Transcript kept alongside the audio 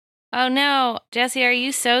Oh no, Jesse, are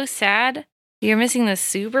you so sad? You're missing the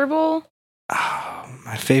Super Bowl? Oh,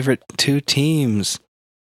 my favorite two teams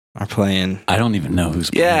are playing. I don't even know who's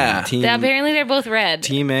playing. Yeah. Apparently they're both red.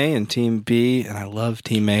 Team A and Team B, and I love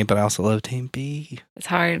Team A, but I also love Team B. It's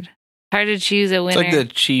hard. Hard to choose a It's winner. like the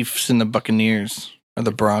Chiefs and the Buccaneers or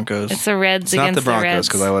the Broncos. It's the Reds It's not against the Broncos Reds.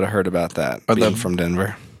 because I would have heard about that. Or Being the- from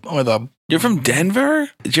Denver. You're from Denver?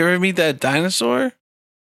 Did you ever meet that dinosaur?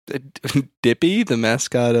 Dippy, the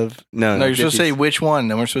mascot of No, you're supposed to say Dippy's- which one,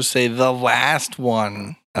 then we're supposed to say the last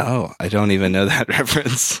one. Oh, I don't even know that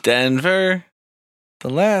reference. Denver The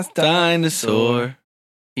last dinosaur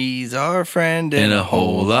He's our friend and a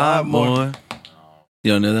whole lot more.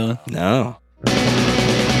 You don't know that one? No.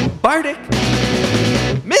 Bardic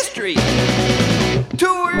Mystery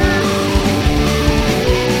Tour.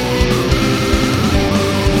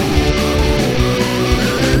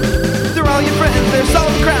 They're all your friends, they're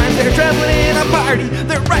solving crimes, they're traveling in a party,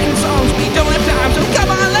 they're writing songs, we don't have time, so come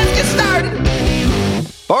on, let's get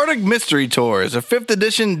started. Bardic Mystery Tour is a 5th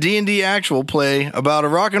edition D&D actual play about a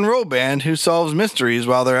rock and roll band who solves mysteries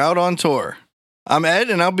while they're out on tour. I'm Ed,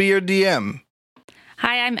 and I'll be your DM.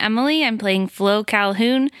 Hi, I'm Emily. I'm playing Flo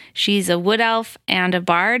Calhoun. She's a wood elf and a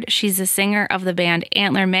bard. She's the singer of the band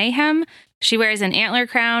Antler Mayhem. She wears an antler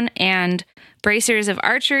crown and bracers of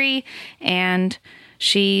archery, and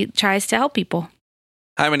she tries to help people.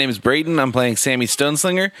 Hi, my name is Brayden. I'm playing Sammy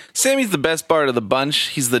Stoneslinger. Sammy's the best bard of the bunch.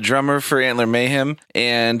 He's the drummer for Antler Mayhem,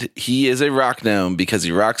 and he is a rock gnome because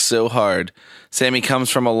he rocks so hard. Sammy comes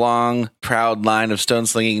from a long, proud line of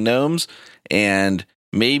stone-slinging gnomes, and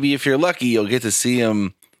maybe if you're lucky, you'll get to see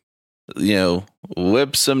him,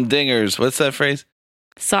 whip some dingers. What's that phrase?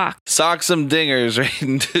 Sock. Sock some dingers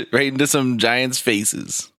right into some giants'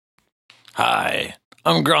 faces. Hi,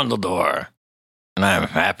 I'm Grundledor, and I'm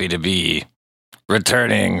happy to be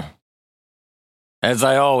returning, as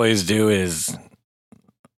I always do, is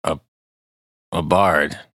a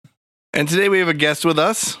bard. And today we have a guest with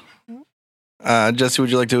us. Jesse,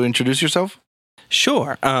 would you like to introduce yourself?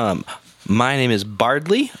 Sure. My name is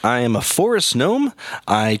Bardley. I am a forest gnome.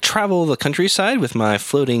 I travel the countryside with my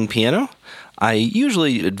floating piano. I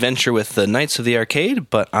usually adventure with the Knights of the Arcade,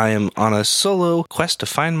 but I am on a solo quest to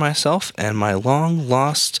find myself and my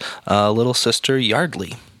long-lost little sister,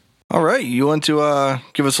 Yardley. All right, you want to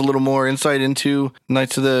give us a little more insight into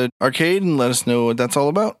Knights of the Arcade and let us know what that's all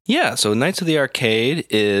about? Yeah, so Knights of the Arcade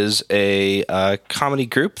is a comedy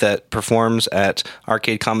group that performs at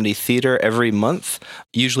Arcade Comedy Theater every month.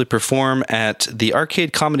 Usually perform at the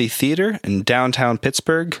Arcade Comedy Theater in downtown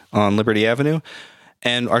Pittsburgh on Liberty Avenue.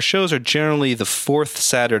 And our shows are generally the 4th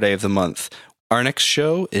Saturday of the month. Our next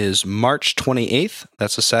show is March 28th.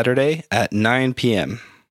 That's a Saturday at 9 p.m.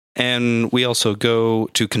 And we also go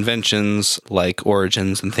to conventions like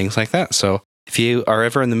Origins and things like that. So if you are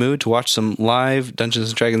ever in the mood to watch some live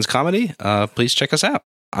Dungeons & Dragons comedy, please check us out.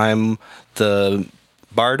 I'm the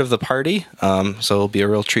bard of the party, so it'll be a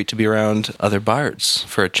real treat to be around other bards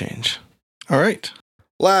for a change. All right.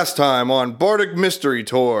 Last time on Bardic Mystery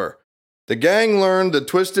Tour, the gang learned the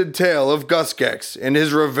twisted tale of Guskex and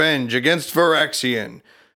his revenge against Varaxian.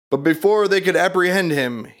 But before they could apprehend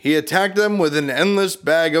him, he attacked them with an endless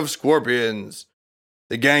bag of scorpions.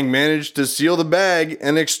 The gang managed to seal the bag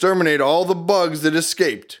and exterminate all the bugs that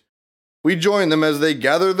escaped. We join them as they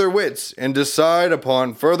gather their wits and decide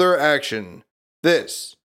upon further action.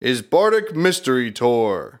 This is Bardic Mystery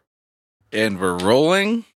Tour. And we're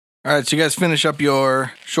rolling. All right, so you guys finish up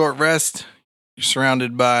your short rest. You're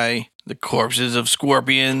surrounded by the corpses of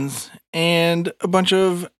scorpions and a bunch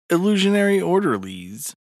of illusionary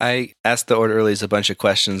orderlies. I asked the orderlies a bunch of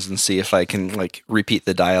questions and see if I can repeat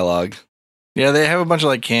the dialogue. Yeah, they have a bunch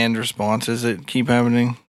of canned responses that keep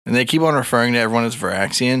happening. And they keep on referring to everyone as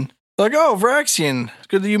Varaxian. Like, oh, Varaxian, it's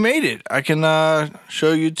good that you made it. I can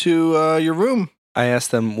show you to your room. I asked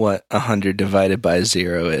them what 100 divided by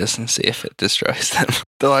 0 is and see if it destroys them.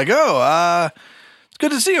 They're like, oh, it's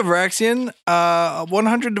good to see you, Varaxian.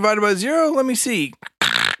 100 divided by 0? Let me see.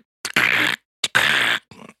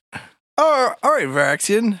 Oh, all right,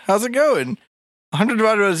 Varaxian. How's it going? 100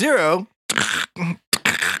 divided by 0?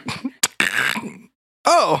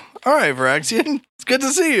 Oh, all right, Varaxian. It's good to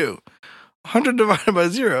see you. 100 divided by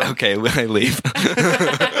 0. Okay, I leave.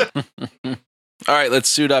 All right, let's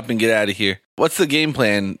suit up and get out of here. What's the game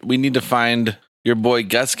plan? We need to find your boy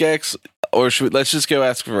Guskex, or let's just go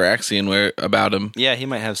ask Varaxian about him. Yeah, he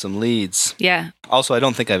might have some leads. Yeah. Also, I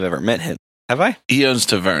don't think I've ever met him. Have I? He owns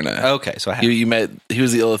Taverna. Okay, so I have. You met. He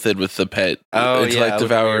was the illithid with the pet. Oh, intellect yeah, with the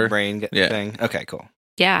devourer weird brain thing. Okay, cool.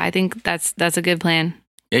 Yeah, I think that's a good plan.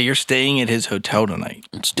 Yeah, you're staying at his hotel tonight.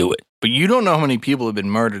 Let's do it. But you don't know how many people have been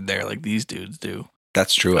murdered there like these dudes do.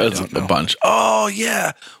 That's true. I That's don't a know. bunch. Oh,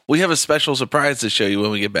 yeah. We have a special surprise to show you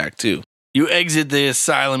when we get back, too. You exit the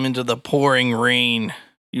asylum into the pouring rain.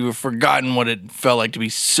 You have forgotten what it felt like to be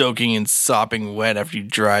soaking and sopping wet after you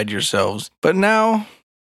dried yourselves. But now,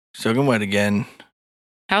 soaking wet again.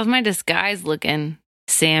 How's my disguise looking,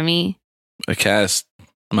 Sammy? I cast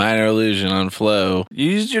Minor Illusion on Flo. You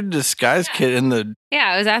used your disguise kit in the... Yeah,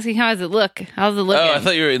 I was asking how does it look? How's it looking? Oh, I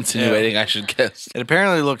thought you were insinuating I should guess. It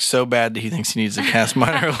apparently looks so bad that he thinks he needs to cast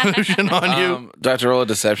Minor Illusion on you Do I have to roll a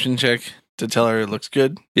deception check? to tell her it looks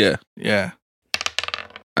good. Yeah. Yeah.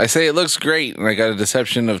 I say it looks great, and I got a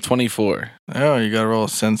deception of 24. Oh, you got to roll a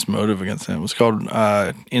sense motive against that. What's called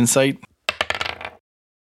insight.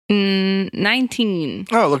 19.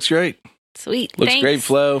 Oh, it looks great. Sweet. Looks Thanks. great,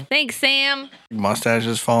 Flo. Thanks, Sam. Mustache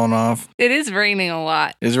is falling off. It is raining a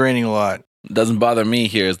lot. It's raining a lot. Doesn't bother me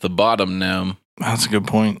here as the bottom gnome. That's a good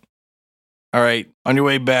point. All right. On your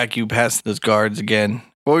way back, you pass those guards again.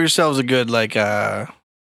 Roll yourselves a good,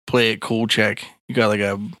 play it cool check. You got,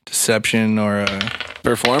 a deception or a...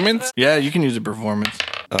 Performance? Yeah, you can use a performance.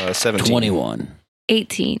 17. 21.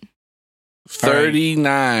 18.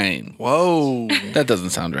 39. Whoa. That doesn't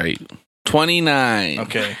sound right. 29.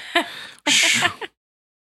 Okay.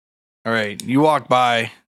 All right. You walk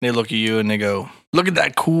by, they look at you and they go, "Look at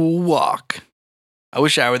that cool walk. I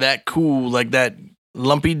wish I were that cool like that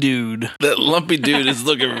lumpy dude." That lumpy dude is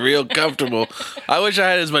looking real comfortable. I wish I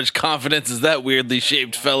had as much confidence as that weirdly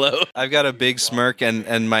shaped fellow. I've got a big smirk,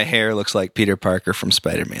 and my hair looks like Peter Parker from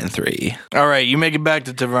Spider-Man 3. All right. You make it back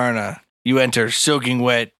to Taverna. You enter soaking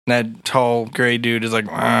wet. And that tall gray dude is like,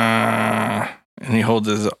 "Ah," and he holds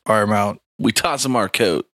his arm out. We toss him our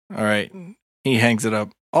coat. All right. He hangs it up.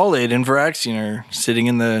 All Aid and Varaxian are sitting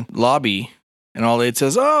in the lobby. And All Aid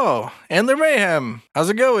says, "Oh, Antler Mayhem. How's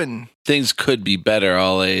it going?" Things could be better,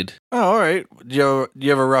 All Aid. "Oh, all right. Do you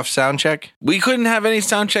have a rough sound check?" We couldn't have any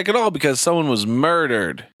sound check at all because someone was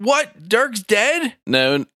murdered. "What? Dirk's dead?"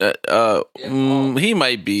 No, he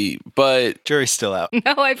might be, but Jury's still out.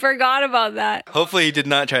 No, I forgot about that. Hopefully he did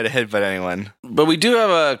not try to headbutt anyone. we do have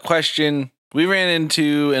a question. We ran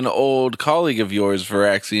into an old colleague of yours,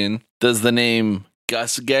 Varaxian. Does the name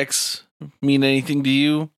Gus Gex mean anything to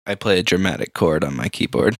you? I play a dramatic chord on my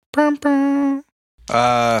keyboard.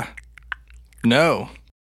 No.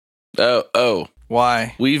 Oh.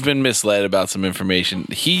 Why? We've been misled about some information.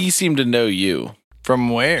 He seemed to know you. From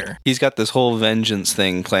where? He's got this whole vengeance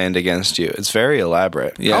thing planned against you. It's very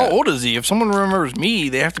elaborate. Yeah. How old is he? If someone remembers me,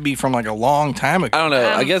 they have to be from a long time I ago. don't know.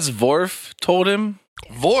 I guess Vorf told him.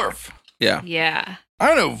 Vorf. Yeah. Yeah.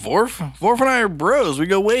 I know Vorf. Vorf and I are bros. We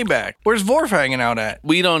go way back. Where's Vorf hanging out at?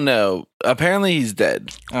 We don't know. Apparently he's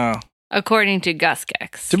dead. Oh. According to Gus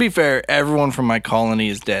Gex. To be fair, everyone from my colony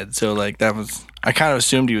is dead. So, that was... I kind of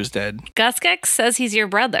assumed he was dead. Gus Gex says he's your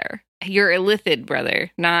brother. Your Illithid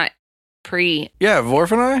brother, not pre. Yeah,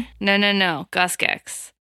 Vorf and I? No. Gus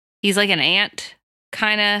Gex. He's like an ant,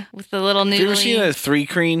 kind of, with the little Have you ever seen noodly. a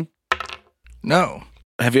three-creen? No.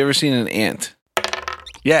 Have you ever seen an ant?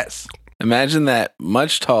 Yes. Imagine that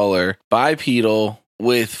much taller, bipedal,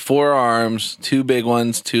 with 4 arms, 2 big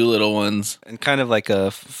ones, 2 little ones. And kind of like a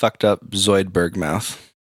fucked up Zoidberg mouth.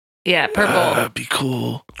 Yeah, purple. That'd be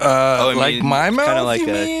cool. I Like mean, my mouth, kinda like you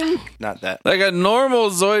a- mean? Not that. Like a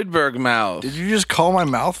normal Zoidberg mouth. Did you just call my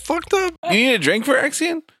mouth fucked up? You need a drink for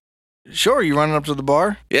Axion? Sure, you running up to the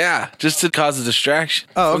bar? Yeah, just to cause a distraction.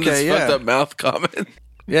 Oh, from this okay, yeah. fucked up mouth comment.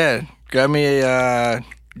 Yeah, grab me a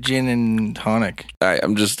gin and tonic. All right,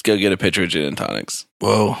 I'm just go get a pitcher of gin and tonics.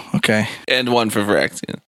 Whoa, okay. And one for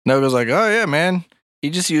Varaxian. Noga's like, "Oh yeah, man."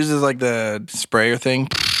 He just uses the sprayer thing,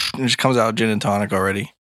 and it just comes out gin and tonic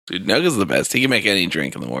already. Dude, Noga's the best. He can make any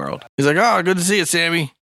drink in the world. He's like, "Oh, good to see you,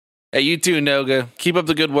 Sammy." Hey, you too, Noga. Keep up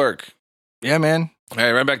the good work. Yeah, man. All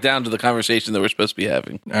right, right back down to the conversation that we're supposed to be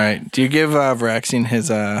having. All right. Do you give Varaxian his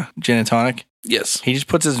gin and tonic? Yes. He just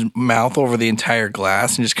puts his mouth over the entire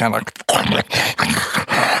glass and just kind of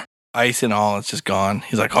ice and all. It's just gone.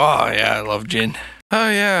 He's like, "Oh yeah, I love gin." Oh,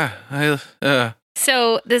 yeah.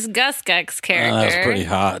 So this Gus Gex character, That's pretty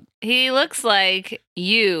hot. he looks like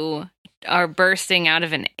you are bursting out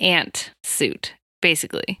of an ant suit,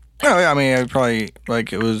 basically. Oh yeah, I mean, I probably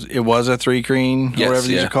it was a 3-creen Yes, or whatever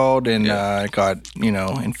these yeah. are called, and Yeah. it got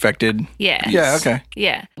infected. Yeah. Yeah, okay.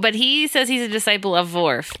 Yeah. But he says he's a disciple of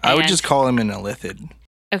Vorf. I would and- just call him an illithid.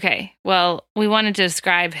 Okay. Well, we wanted to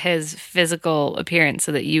describe his physical appearance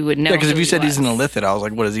so that you would know. Yeah, because if who you he said he's an was. illithid, I was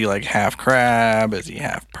like, what is he, like half crab? Is he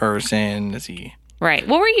half person? Is he Right.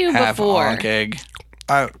 What were you half before? ankh egg?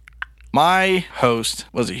 My host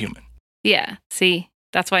was a human. Yeah. See,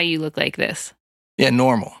 that's why you look like this. Yeah,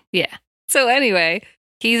 normal. Yeah. So anyway,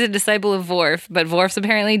 he's a disciple of Vorf, but Vorf's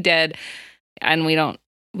apparently dead. and we don't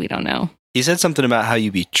know. He said something about how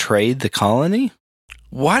you betrayed the colony.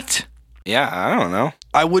 What? Yeah, I don't know.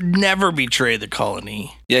 I would never betray the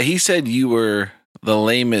colony. Yeah, he said you were the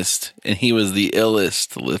lamest and he was the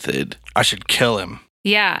illest, Lithid. I should kill him.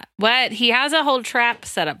 Yeah, what? He has a whole trap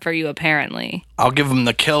set up for you, apparently. I'll give him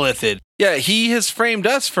the killithid. Yeah, he has framed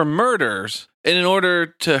us for murders in order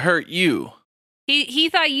to hurt you. He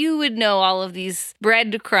thought you would know all of these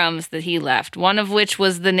breadcrumbs that he left, one of which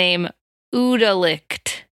was the name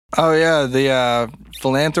Udalicht. Oh, yeah, the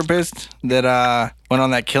philanthropist that went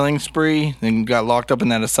on that killing spree and got locked up in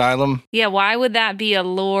that asylum. Yeah, why would that be a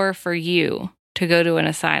lure for you to go to an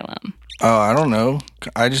asylum? Oh, I don't know.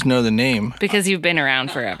 I just know the name. Because you've been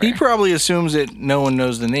around forever. He probably assumes that no one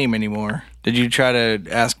knows the name anymore. Did you try to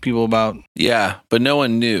ask people about... Yeah, but no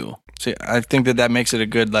one knew. See, I think that makes it a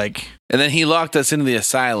good, like... And then he locked us into the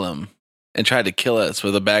asylum and tried to kill us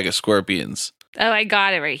with a bag of scorpions. Oh, I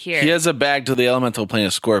got it right here. He has a bag to the elemental plane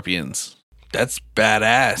of scorpions. That's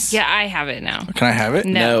badass. Yeah, I have it now. Can I have it?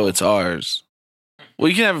 No. It's ours. Well,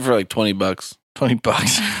 you can have it for like $20.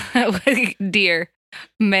 $20. Deer.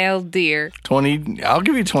 Male deer. 20. I'll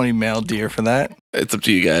give you 20 male deer for that. It's up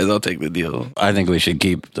to you guys. I'll take the deal. I think we should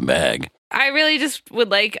keep the bag. I really just would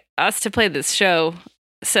like us to play this show.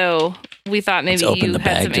 So we thought maybe Let's open you the had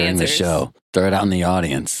bag some during answers. the show. Throw it out in the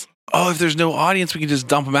audience. Oh, if there's no audience, we can just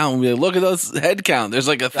dump them out and be like, look at those head count. There's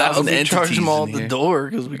like 1,000 We entities charge them all in at the here. door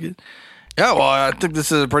because we could. Yeah, well, I think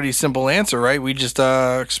this is a pretty simple answer, right? We just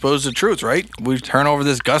expose the truth, right? We turn over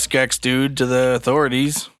this Gusgex dude to the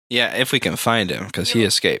authorities. Yeah, if we can find him, because he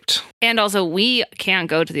escaped. And also, we can't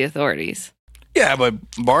go to the authorities. Yeah, but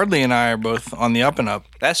Bardley and I are both on the up and up.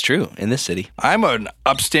 That's true, in this city. I'm an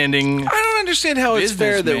upstanding. I don't understand how it's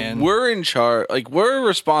fair that Businessman. we're in charge. Like, we're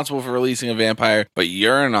responsible for releasing a vampire, but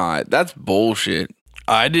you're not. That's bullshit.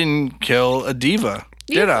 I didn't kill a diva,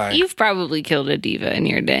 did I? You've probably killed a diva in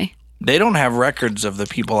your day. They don't have records of the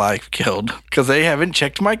people I've killed because they haven't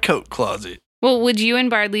checked my coat closet. Well, would you and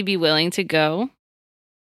Bardley be willing to go?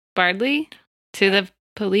 Bardley? To the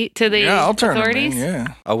police? To the Yeah, I'll turn authorities? him in,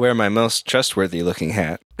 yeah. I'll wear my most trustworthy looking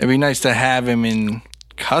hat. It'd be nice to have him in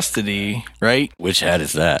custody, right? Which hat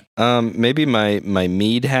is that? Maybe my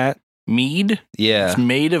mead hat. Mead? Yeah. It's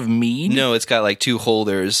made of mead? No, it's got like 2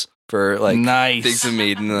 holders for like nice. things of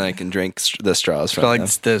mead, and then I can drink the straws It's from got like them.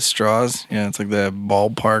 the straws. Yeah, it's like the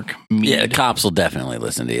ballpark mead. Yeah, the cops will definitely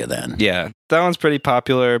listen to you then. Yeah, that one's pretty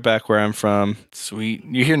popular back where I'm from. Sweet.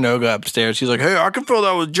 You hear Noga upstairs. He's like, hey, I can fill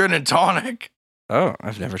that with gin and tonic. Oh,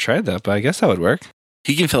 I've never tried that, but I guess that would work.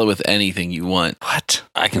 He can fill it with anything you want. What?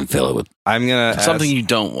 I can fill it with. I'm gonna Something ask- you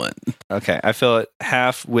don't want. Okay, I fill it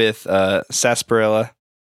half with sarsaparilla.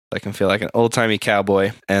 I can feel like an old timey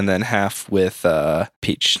cowboy, and then half with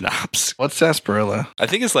peach schnapps. What's sarsaparilla? I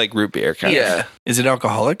think it's like root beer kind of. Is it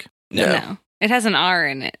alcoholic? No. It has an R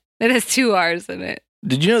in it. It has 2 R's in it.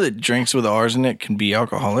 Did you know that drinks with R's in it can be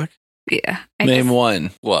alcoholic? Yeah. Name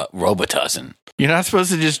one. What? Robitussin. You're not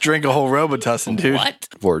supposed to just drink a whole Robitussin, dude. What?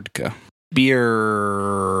 Vodka.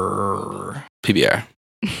 Beer. PBR.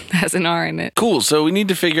 has an R in it. Cool. So we need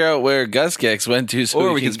to figure out where Gusgex went to. So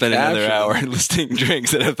Or we can spend another capture hour him. listing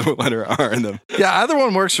drinks that have the letter R in them. Yeah, either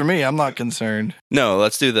one works for me. I'm not concerned. No,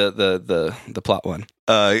 let's do the plot one.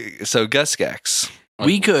 So Gusgex.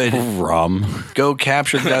 We could Rum. go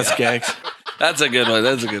capture Gusgex. That's a good one.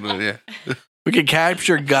 That's a good one. Yeah. We could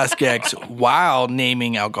capture Gusgex while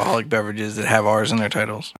naming alcoholic beverages that have R's in their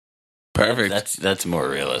titles. Perfect. That's more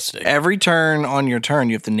realistic. Every turn on your turn,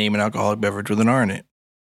 you have to name an alcoholic beverage with an R in it.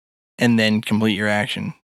 And then complete your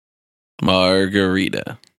action.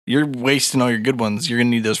 Margarita. You're wasting all your good ones. You're going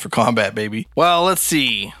to need those for combat, baby. Well, let's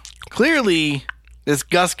see. Clearly, this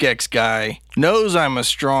Gusgex guy knows I'm a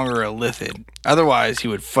stronger Illithid. Otherwise, he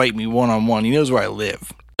would fight me one-on-one. He knows where I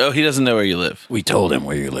live. Oh, he doesn't know where you live. We told him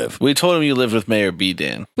where you live. We told him you lived with Mayor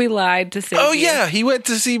B-Dan. We lied to save Oh, you. yeah. He went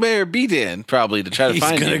to see Mayor B-Dan, probably, to try to He's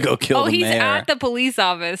find gonna you. go kill Oh, the he's mayor. at the police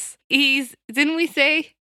office. Didn't we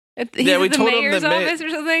say? He's Yeah, we at the told him mayor's the ma- office or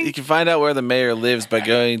something? You can find out where the mayor lives by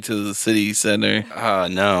going to the city center,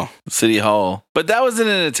 No. city hall. But that was in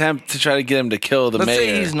an attempt to try to get him to kill the Let's mayor.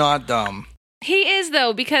 say he's not dumb. He is,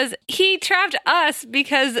 though, because he trapped us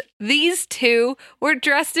because these two were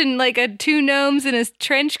dressed in like a 2 gnomes in his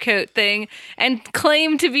trench coat thing and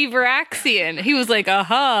claimed to be Varaxian. He was like,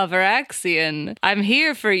 aha, Varaxian, I'm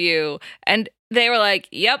here for you. And they were like,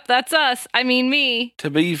 yep, that's us. I mean, me.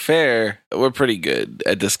 To be fair, we're pretty good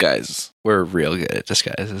at disguises. We're real good at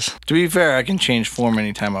disguises. To be fair, I can change form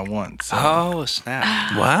anytime I want. So Oh,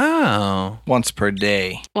 snap. Wow. once per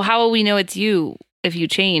day. Well, how will we know it's you? if you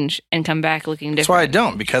change and come back looking That's why I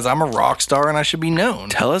different. don't, because I'm a rock star and I should be known.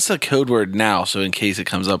 Tell us a code word now, so in case it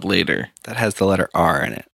comes up later. That has the letter R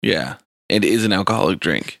in it. Yeah. It is an alcoholic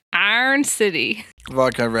drink. Iron City.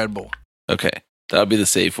 Vodka Red Bull. Okay. That'll be the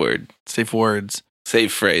safe word. Safe words.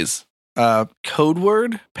 Safe phrase. Code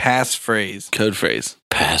word, passphrase. Code phrase.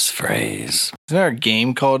 Passphrase. Isn't there a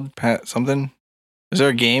game called something? Is there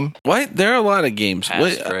a game? What? There are a lot of games.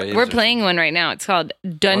 Wait, Passphrase. We're playing one right now. It's called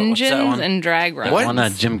Dungeons one? and Dragons. What? One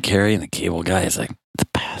that Jim Carrey and the cable guy is like, the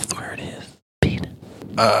password is peanut.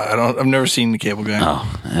 I've never seen the Cable Guy.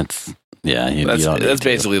 Oh, that's, yeah. You that's don't need that's to.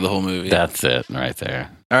 basically the whole movie. That's it right there.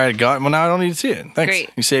 All right, got it. Well, now I don't need to see it. Thanks.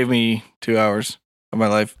 Great. You saved me 2 hours of my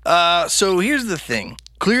life. So here's the thing.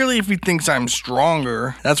 Clearly, if he thinks I'm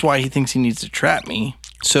stronger, that's why he thinks he needs to trap me.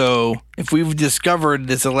 So if we've discovered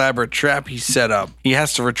this elaborate trap he set up, he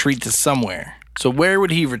has to retreat to somewhere. So where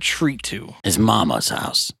would he retreat to? His mama's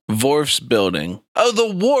house. Worf's building. Oh,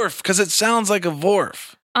 the wharf, because it sounds like a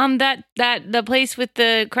wharf. The place with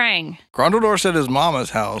the Krang. Grundledor said his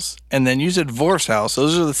mama's house, and then you said Vorf's house.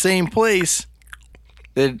 Those are the same place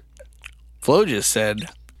that Flo just said.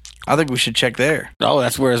 I think we should check there. Oh,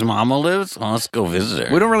 that's where his mama lives? Well, let's go visit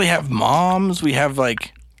her. We don't really have moms. We have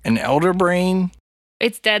like an elder brain.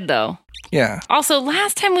 It's dead though. Yeah. Also,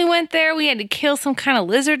 last time we went there, we had to kill some kind of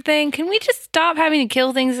lizard thing. Can we just stop having to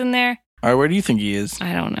kill things in there? All right, where do you think he is?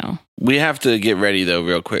 I don't know. We have to get ready, though,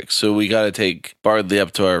 real quick. So we got to take Bardley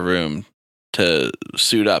up to our room to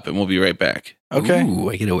suit up, and we'll be right back. Okay. Ooh,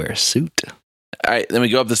 I get to wear a suit. All right, then we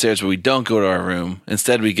go up the stairs, but we don't go to our room.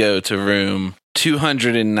 Instead, we go to room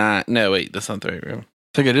 209. No, wait, that's not the right room. I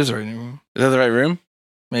think it is right now. Is that the right room?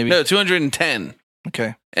 Maybe. No, 210.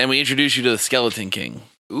 Okay. And we introduce you to the Skeleton King.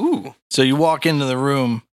 Ooh. So you walk into the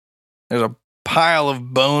room. There's a pile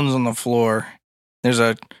of bones on the floor. There's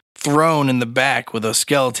a throne in the back with a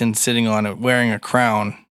skeleton sitting on it wearing a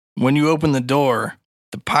crown. When you open the door,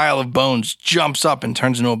 the pile of bones jumps up and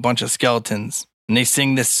turns into a bunch of skeletons. And they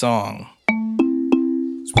sing this song.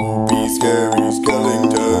 Spooky, scary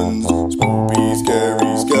skeletons. Spooky,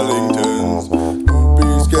 scary skeletons.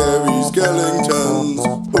 Spooky, scary skeletons.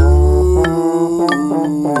 Ooh,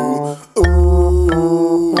 ooh.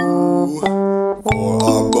 For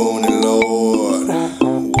our bony lord,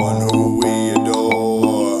 one who we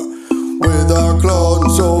adore. With our claw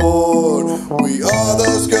and sword, we are the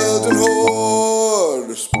skeleton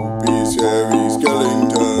horde. Spooky, scary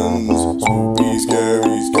skeletons. Spooky,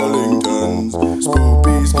 scary skeletons.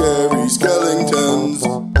 Spooky, scary skeletons.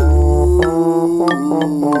 Ooh,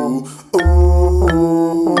 ooh.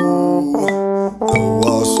 Though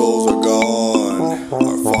our souls are gone,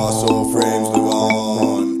 our fossil frames live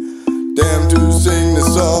on. Damned to sing the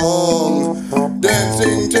song,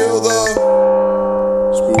 dancing till the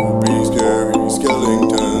spooky, scary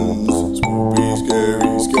skeletons. Spooky,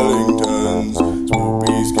 scary skeletons.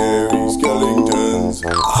 Spooky, scary skeletons.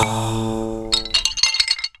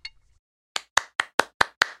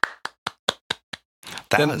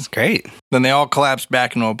 That was great. Then they all collapse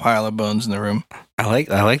back into a pile of bones in the room. I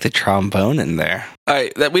like the trombone in there. All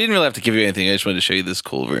right, we didn't really have to give you anything. I just wanted to show you this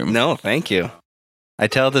cool room. No, thank you. I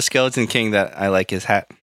tell the Skeleton King that I like his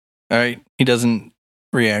hat. All right. He doesn't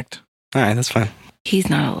react. All right, that's fine. He's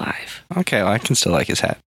not alive. Okay, well, I can still like his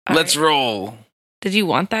hat. All Let's right. roll. Did you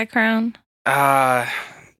want that crown?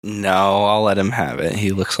 No, I'll let him have it.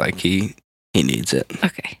 He looks like he needs it.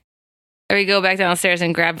 Okay. Or we go back downstairs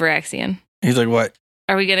and grab Varaxian. He's like, what?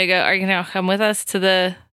 Are you gonna come with us to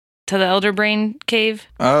the Elder Brain cave?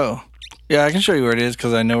 Oh. Yeah, I can show you where it is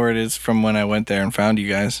because I know where it is from when I went there and found you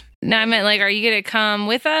guys. No, I meant are you gonna come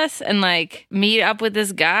with us and meet up with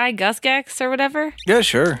this guy, Gusgex or whatever? Yeah,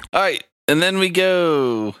 sure. All right, and then we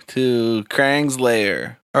go to Krang's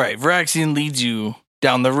lair. All right, Varaxian leads you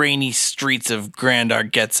down the rainy streets of Grand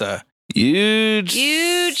Argetza. Huge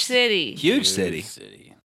City. Huge city.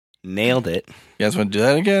 Nailed it. You guys want to do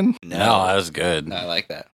that again? No, that was good. No, I like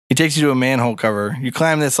that. He takes you to a manhole cover. You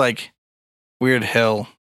climb this weird hill.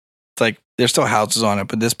 It's there's still houses on it,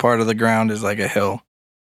 but this part of the ground is like a hill.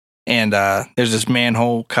 And there's this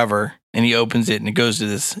manhole cover, and he opens it, and it goes to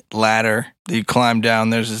this ladder that you climb down.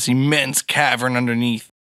 There's this immense cavern underneath.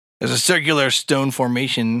 There's a circular stone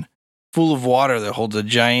formation full of water that holds a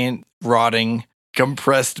giant, rotting,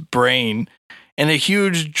 compressed brain and a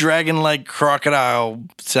huge dragon-like crocodile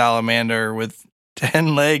salamander with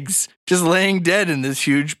 10 legs just laying dead in this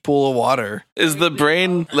huge pool of water. Is the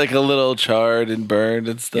brain a little charred and burned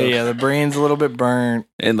and stuff? Yeah, the brain's a little bit burnt.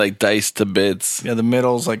 And diced to bits. Yeah, the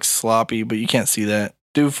middle's sloppy, but you can't see that.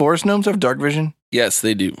 Do forest gnomes have dark vision? Yes,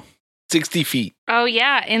 they do. 60 feet. Oh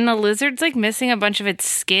yeah, and the lizard's missing a bunch of its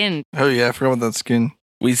skin. Oh yeah, I forgot about that skin.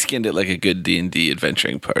 We skinned it like a good D&D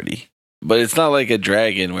adventuring party. But it's not like a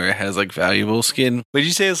dragon where it has like valuable skin. Would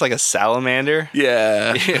you say it's like a salamander?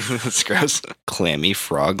 Yeah. That's gross. Clammy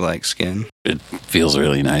frog-like skin. It feels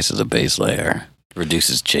really nice as a base layer.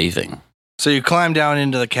 Reduces chafing. So you climb down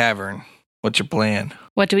into the cavern. What's your plan?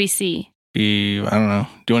 What do we see? I don't know.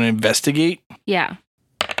 Do you want to investigate? Yeah.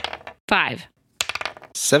 5.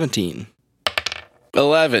 17.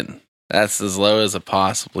 11. That's as low as it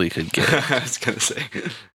possibly could get. I was going to say.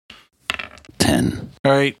 10.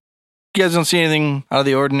 All right. You guys don't see anything out of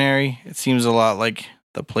the ordinary. It seems a lot like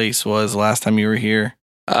the place was last time you were here.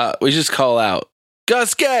 We just call out,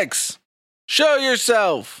 Gus Gex, show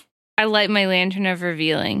yourself. I light my lantern of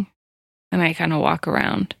revealing and I kind of walk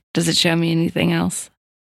around. Does it show me anything else?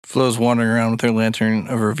 Flo's wandering around with her lantern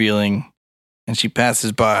of revealing, and she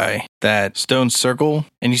passes by that stone circle,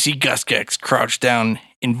 and you see Gus Gex crouched down,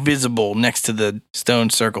 invisible, next to the stone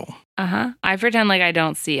circle. Uh-huh. I pretend like I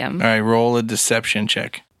don't see him. All right, roll a deception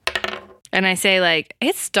check. And I say like,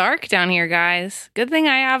 it's dark down here, guys. Good thing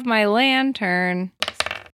I have my lantern.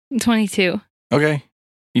 22. Okay.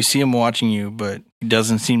 You see him watching you, but he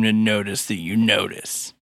doesn't seem to notice that you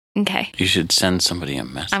notice. Okay. You should send somebody a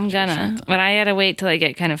message. I'm or gonna, something. but I gotta wait till I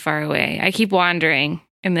get kind of far away. I keep wandering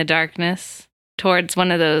in the darkness towards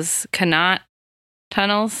one of those Connaught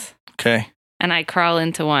tunnels, Okay. and I crawl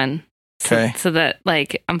into one Okay. so that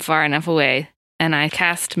like I'm far enough away, and I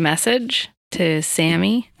cast message to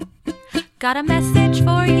Sammy. Got a message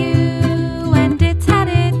for you, and it's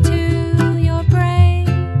headed to your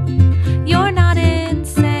brain. You're not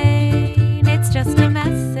insane, it's just a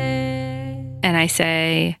message. And I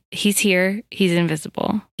say, he's here, he's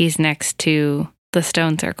invisible, he's next to the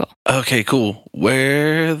stone circle. Okay, cool.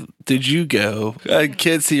 Where did you go? I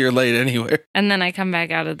can't see your light anywhere. And then I come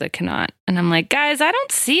back out of the Connaught, and I'm like, guys, I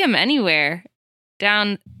don't see him anywhere.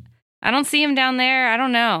 I don't see him down there, I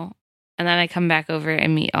don't know. And then I come back over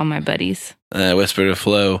and meet all my buddies. And I whisper to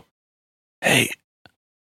Flo, hey,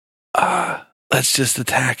 let's just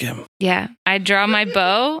attack him. Yeah, I draw my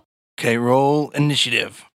bow. Okay, roll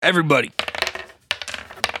initiative. Everybody.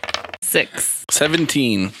 6.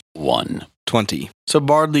 17. 1. 20. So,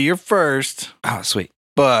 Bardley, you're first, Oh, sweet.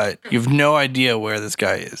 but you have no idea where this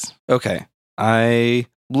guy is. Okay. I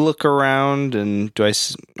look around and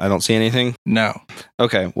I don't see anything? No.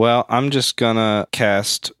 Okay, well, I'm just gonna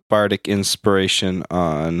cast Bardic Inspiration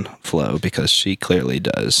on Flo because she clearly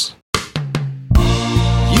does.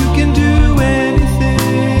 You can do anything.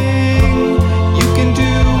 You can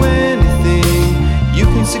do anything. You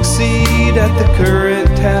can succeed at the current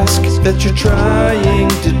task that you're trying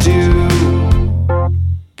to do.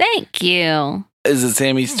 Thank you. Is it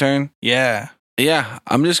Sammy's turn? Yeah. Yeah,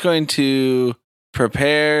 I'm just going to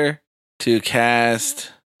prepare to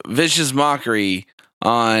cast Vicious Mockery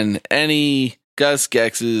on any Gus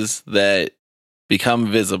Gexes that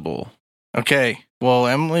become visible. Okay. Well,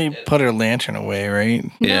 Emily put her lantern away, right?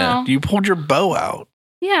 Yeah. No. You pulled your bow out.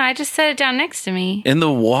 Yeah, I just set it down next to me. In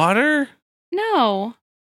the water? No.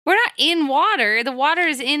 We're not in water. The water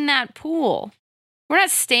is in that pool. We're not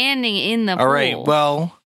standing in the pool. All right.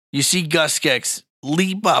 Well, you see Gus Gex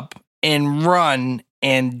leap up and run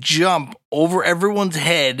and jump over everyone's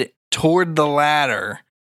head toward the ladder.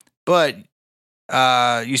 But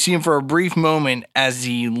you see him for a brief moment as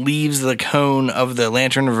he leaves the cone of the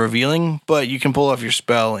Lantern of Revealing, but you can pull off your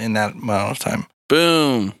spell in that amount of time.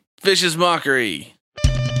 Boom. Vicious Mockery.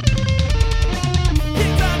 Kids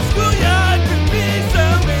on the schoolyard could be so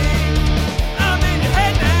mean. I'm in your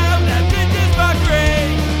head now, that bitch is my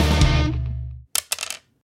grave.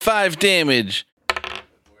 5 damage.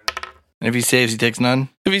 And if he saves, he takes none?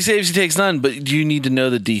 If he saves, he takes none, but do you need to know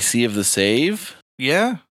the DC of the save?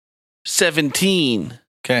 Yeah. 17.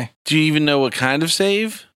 Okay. Do you even know what kind of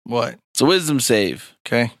save? What? It's a wisdom save.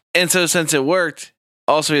 Okay. And so since it worked,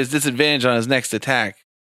 also he has disadvantage on his next attack.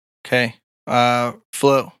 Okay.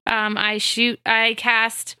 Flo. I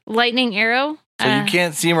cast lightning arrow. So you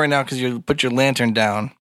can't see him right now because you put your lantern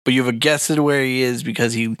down, but you have a guess at where he is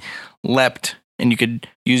because he leapt, and you could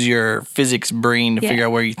use your physics brain to Yeah. figure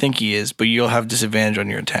out where you think he is, but you'll have disadvantage on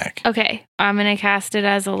your attack. Okay, I'm gonna cast it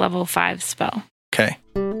as a level 5 spell. Okay.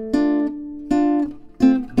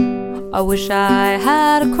 I wish I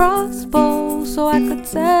had a crossbow so I could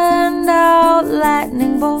send out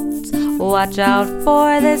lightning bolts. Watch out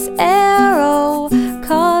for this arrow,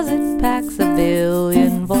 cause it packs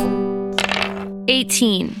 1,000,000,000 volts.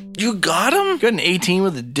 18. You got him? You got an 18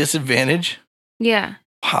 with a disadvantage? Yeah.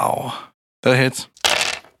 Wow. That hits.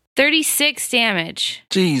 36 damage.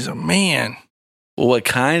 Jeez, oh man. Well, what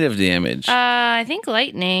kind of damage? I think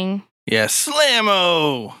lightning. Yeah,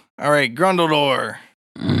 slammo! All right, Grundledor.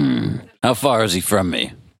 How far is he from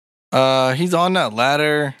me? He's on that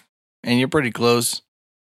ladder, and you're pretty close.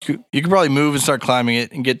 You could probably move and start climbing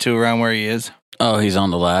it and get to around where he is. Oh, he's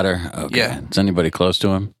on the ladder? Okay. Yeah. Is anybody close to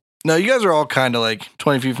him? No, you guys are all kind of like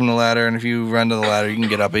 20 feet from the ladder, and if you run to the ladder, you can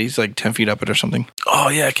get up it. He's like 10 feet up it or something. Oh,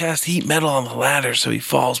 yeah, cast heat metal on the ladder so he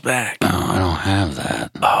falls back. No, I don't have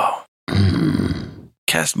that. Oh. Mm,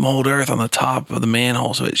 Cast mold earth on the top of the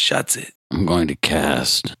manhole so it shuts it. I'm going to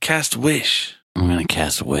cast. Cast wish. I'm going to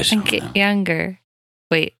cast wish And on him. get younger.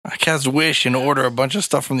 Wait. I cast Wish and order a bunch of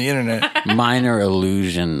stuff from the internet. Minor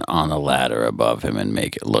illusion on the ladder above him and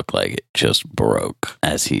make it look like it just broke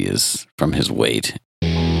as he is from his weight.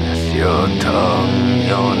 As your tongue,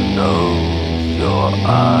 your nose, your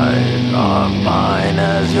eyes are mine,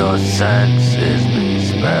 as your senses be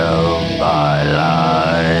spelled by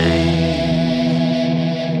light.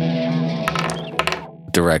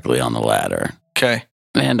 Directly on the ladder. Okay.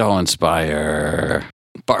 And I'll inspire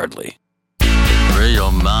Bardley. Free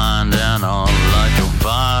your mind and I'll light your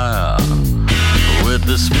fire. With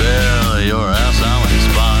the spell, your ass I'll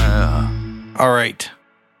inspire. All right.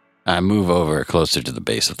 I move over closer to the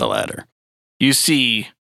base of the ladder. You see,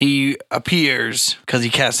 he appears because he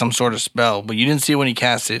cast some sort of spell, but you didn't see it when he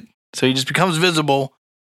cast it. So he just becomes visible,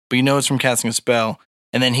 but you know it's from casting a spell.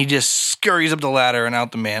 And then he just scurries up the ladder and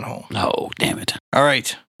out the manhole. Oh, damn it. All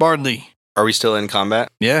right. Bardley. Are we still in combat?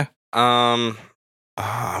 Yeah. I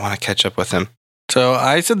want to catch up with him. So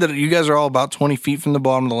I said that you guys are all about 20 feet from the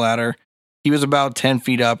bottom of the ladder. He was about 10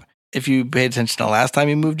 feet up. If you paid attention to the last time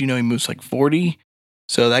he moved, you know he moves like 40.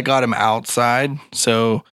 So that got him outside.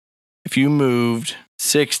 So if you moved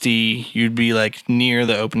 60, you'd be like near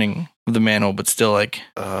the opening of the manhole, but still like...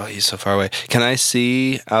 Oh, he's so far away. Can I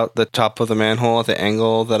see out the top of the manhole at the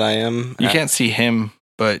angle that I am? You can't see him,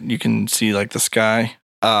 but you can see like the sky.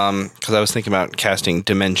 Because I was thinking about casting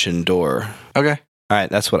Dimension Door. Okay. All right,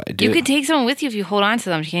 that's what I do. You could take someone with you if you hold on to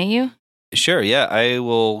them, can't you? Sure, yeah. I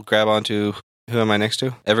will grab onto... Who am I next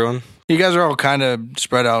to? Everyone? You guys are all kind of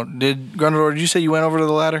spread out. Did Grundledor, did you say you went over to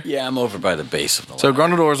the ladder? Yeah, I'm over by the base of the So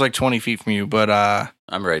ladder. Grundledor is like 20 feet from you, but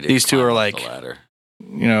I'm ready. these two climb are up like- the ladder.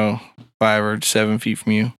 5 or 7 feet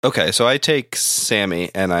from you. Okay, so I take Sammy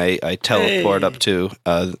and I teleport up to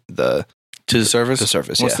the To the surface? The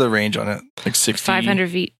surface, What's yeah. the range on it? Like 60? 500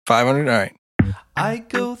 feet. 500? All right. I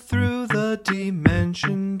go through the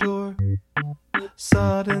dimension door.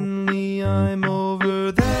 Suddenly I'm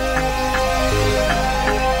over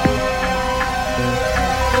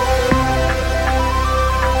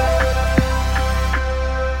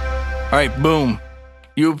All right, boom.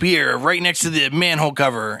 You appear right next to the manhole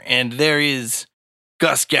cover, and there is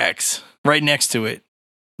Gus Gax right next to it,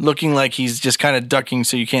 looking like he's just kind of ducking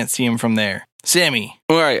so you can't see him from there. Sammy.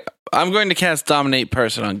 All right, I'm going to cast Dominate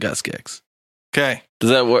Person on Gus Gex. Okay. Does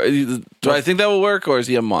that work? Do I think that will work, or is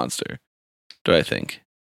he a monster? Do I think?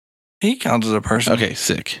 He counts as a person. Okay,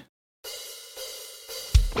 sick.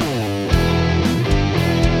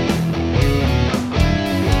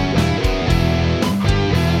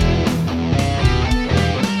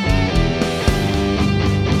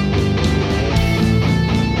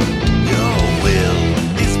 Your will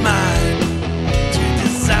is mine to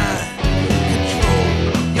design, control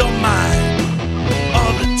your mind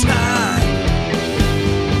all the time.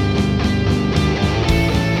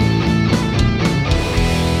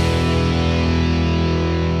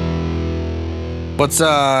 What's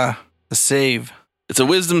the save? It's a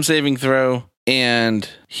wisdom saving throw, and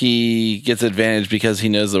he gets advantage because he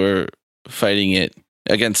knows that we're fighting it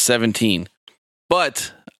against 17.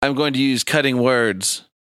 But I'm going to use cutting words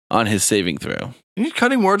on his saving throw. You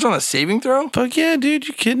cutting words on a saving throw? Fuck yeah, dude!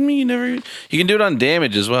 You kidding me? You can do it on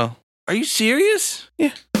damage as well. Are you serious?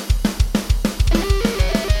 Yeah.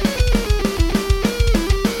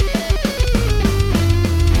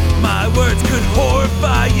 My words could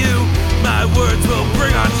horrify you. My words will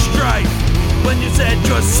bring on strife. When you set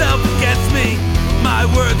yourself against me, my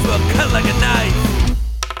words will cut like a knife.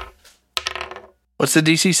 What's the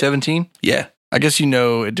DC? 17? Yeah. I guess you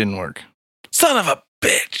know it didn't work. Son of a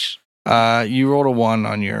bitch. You rolled a 1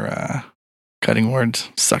 on your cutting words.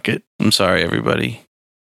 Suck it. I'm sorry, everybody.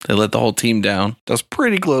 They let the whole team down. That's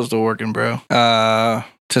pretty close to working, bro.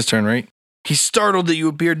 It's his turn, right? He's startled that you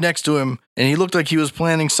appeared next to him, and he looked like he was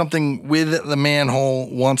planning something with the manhole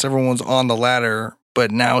once everyone's on the ladder, but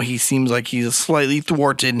now he seems like he's slightly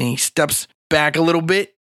thwarted, and he steps back a little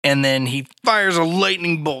bit, and then he fires a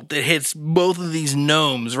lightning bolt that hits both of these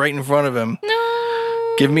gnomes right in front of him.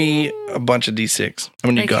 No. Give me a bunch of D6. How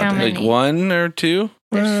many you Like got how there? many? Like 1 or 2?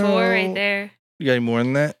 There's 4 Well, right there. You got any more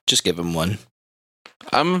than that? Just give him one.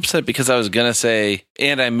 I'm upset because I was going to say,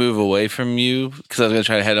 and I move away from you because I was going to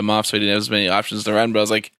try to head him off so he didn't have as many options to run. But I was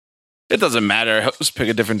like, It doesn't matter. Just pick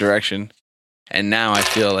a different direction. And now I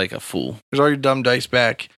feel like a fool. There's all your dumb dice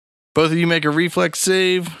back. Both of you make a reflex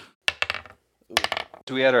save.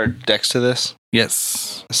 Do we add our dex to this?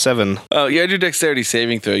 Yes. 7. Oh, you had your dexterity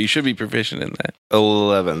saving throw. You should be proficient in that.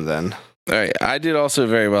 11 then. All right. I did also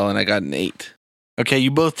very well, and I got an 8. Okay,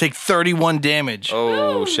 you both take 31 damage.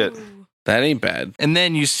 Oh, shit. That ain't bad. And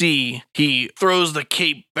then you see he throws the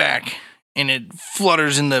cape back and it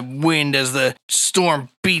flutters in the wind as the storm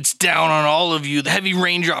beats down on all of you. The heavy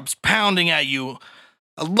raindrops pounding at you.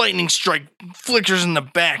 A lightning strike flickers in the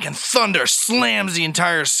back and thunder slams the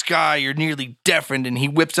entire sky. You're nearly deafened, and he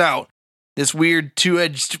whips out this weird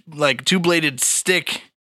two-edged, like two-bladed stick,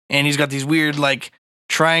 and he's got these weird, like,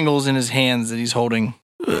 triangles in his hands that he's holding.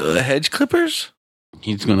 Hedge clippers?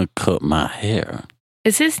 He's gonna cut my hair.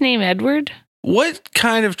 Is his name Edward? What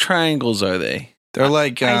kind of triangles are they? They're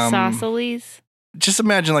like, Isosceles? just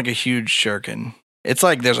imagine like a huge shuriken. It's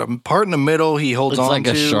like there's a part in the middle he holds It's on like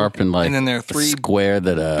to. a sharpened, like, and then there are 3 square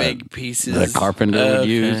that big pieces. that a carpenter would Okay.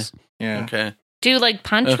 use. Yeah. Okay. Do you like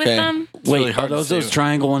punch with Okay. them? really Wait, hard are to those do. those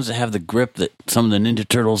triangle ones that have the grip that some of the Ninja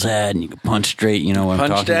Turtles had, and you can punch straight? You know what I'm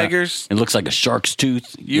Punch talking daggers? about? It looks like a shark's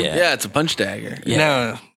tooth. Yeah, it's a punch dagger. Yeah.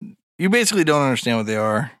 No, you basically don't understand what they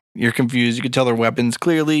are. You're confused. You can tell they're weapons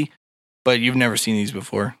clearly, but you've never seen these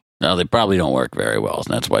before. No, they probably don't work very well,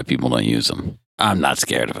 and that's why people don't use them. I'm not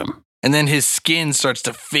scared of him. And then his skin starts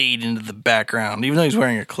to fade into the background, even though he's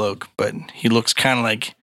wearing a cloak, but he looks kind of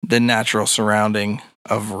like the natural surrounding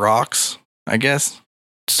of rocks, I guess.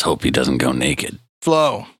 Just hope he doesn't go naked.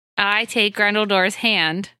 Flo. I take Grendeldor's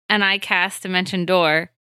hand and I cast Dimension Door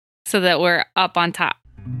so that we're up on top.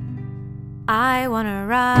 I wanna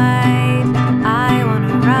ride, I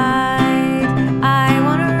wanna ride, I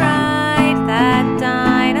wanna ride that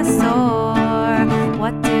dinosaur.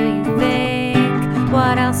 What do you think?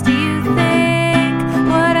 What else do you think?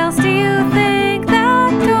 What else do you think that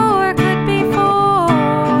door could be for?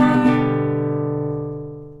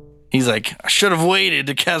 He's like, I should have waited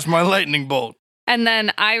to cast my lightning bolt. And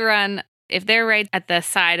then I run, if they're right at the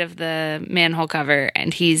side of the manhole cover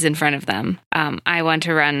and he's in front of them, I want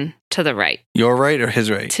to run to the right, Your right or his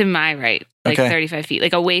right? to my right, like Okay. 35 feet,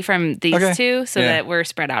 like away from these Okay. two so Yeah. that we're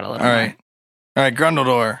spread out a little All more. right. All right,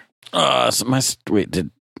 Grundledor.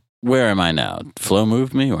 Where am I now? Flo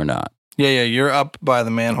moved me or not? Yeah, you're up by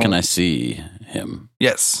the manhole. Can I see him?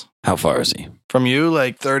 Yes. How far is he? From you,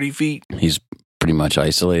 like 30 feet. He's pretty much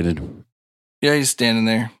isolated. Yeah, he's standing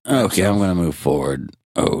there. Okay, I'm going to move forward.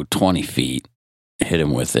 20 feet. Hit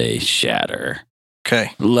him with a shatter.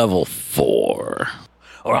 Okay. Level 4.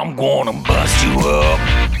 Or I'm gonna bust you up.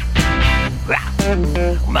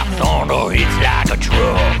 My thunder hits like a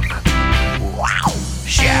truck. Wow.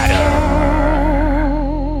 Shatter.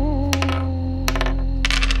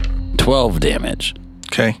 12 damage.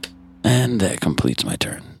 Okay. And that completes my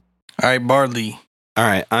turn. All right, Bardley. All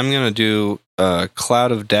right, I'm going to do a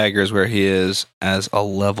Cloud of Daggers where he is as a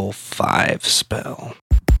level 5 spell.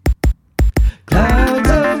 Clouds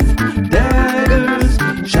of daggers,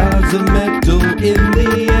 shards of metal in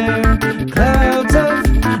the air. Clouds of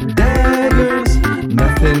daggers,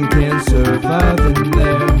 nothing can survive in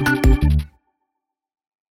there.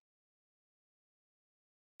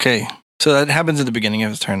 Okay. So that happens at the beginning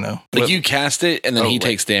of his turn, though. Like you cast it, and then he wait.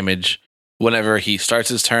 takes damage whenever he starts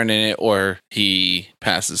his turn in it or he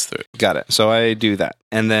passes through. Got it. So I do that.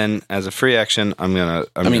 And then as a free action,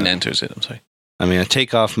 Enters it. I'm sorry. I'm going to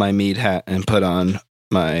take off my mead hat and put on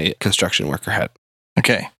my construction worker hat.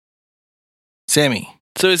 Okay. Sammy.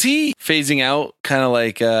 So is he phasing out kind of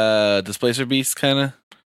like Displacer Beast kind of?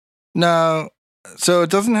 No. So it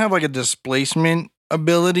doesn't have like a displacement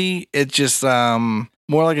ability. It's just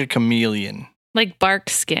more like a chameleon. Like bark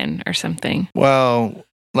skin or something. Well,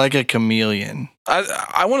 like a chameleon.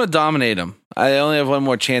 I want to dominate him. I only have one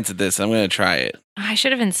more chance at this. I'm going to try it. I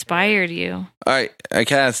should have inspired you. All right. I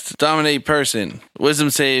cast Dominate Person. Wisdom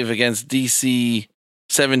save against DC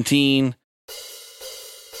 17.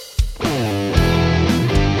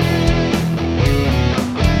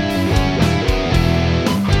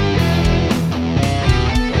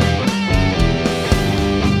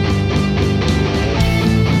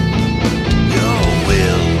 Your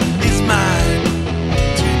will is mine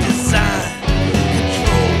to design,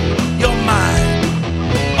 control your mind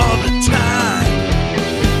all the time.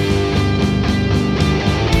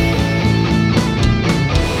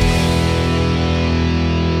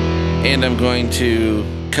 And I'm going to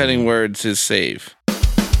Cutting Words his save.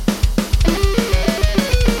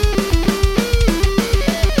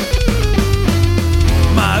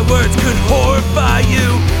 My words could horrify you.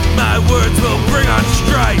 My words will bring on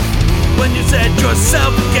strife. When you set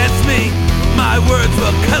yourself against me, My words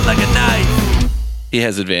will cut like a knife. He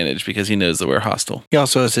has advantage because he knows that we're hostile. He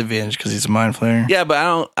also has advantage because he's a mind flayer. Yeah,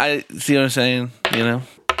 but I see what I'm saying, you know?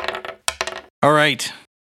 All right.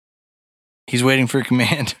 He's waiting for a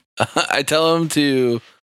command. I tell him to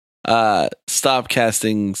stop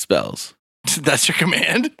casting spells. That's your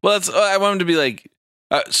command? Well, I want him to be like,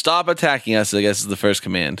 stop attacking us, I guess is the first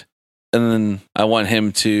command. And then I want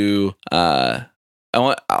him to, I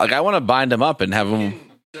want to bind him up and have him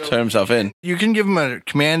turn himself in. You can give him a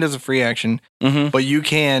command as a free action, but you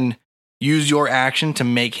can use your action to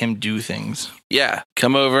make him do things. Yeah.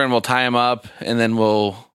 Come over and we'll tie him up, and then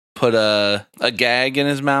we'll put a gag in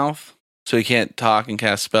his mouth so he can't talk and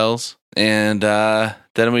cast spells. And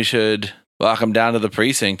then we should walk him down to the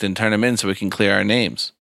precinct and turn him in so we can clear our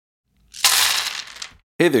names.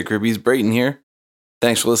 Hey there, Kirby's Brayton here.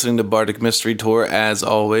 Thanks for listening to Bardic Mystery Tour as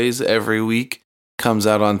always, every week. Comes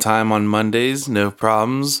out on time on Mondays, no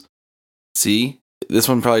problems. See, this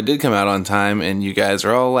one probably did come out on time, and you guys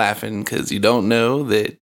are all laughing because you don't know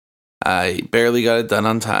that I barely got it done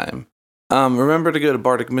on time. Remember to go to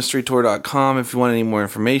bardicmysterytour.com if you want any more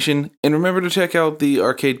information, and remember to check out the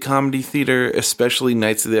Arcade Comedy Theater, especially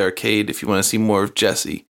Nights of the Arcade, if you want to see more of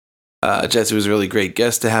Jesse. Jesse was a really great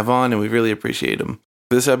guest to have on, and we really appreciate him.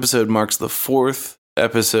 This episode marks the 4th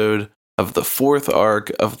episode of the 4th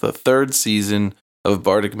arc of the 3rd season of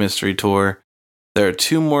Bardic Mystery Tour. There are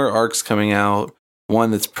 2 more arcs coming out,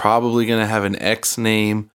 one that's probably going to have an X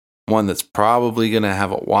name, one that's probably going to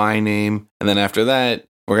have a Y name, and then after that,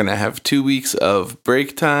 we're going to have 2 weeks of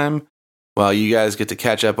break time while you guys get to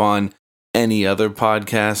catch up on any other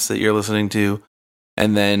podcasts that you're listening to,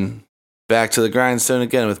 and then back to the grindstone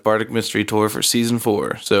again with Bardic Mystery Tour for Season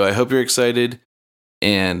 4. So I hope you're excited,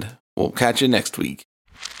 and we'll catch you next week.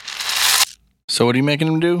 So what are you making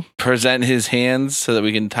him do? Present his hands so that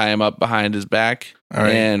we can tie him up behind his back. All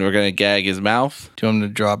right. And we're going to gag his mouth. Do you want him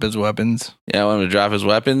to drop his weapons? Yeah, I want him to drop his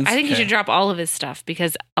weapons. I think you should drop all of his stuff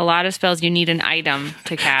because a lot of spells you need an item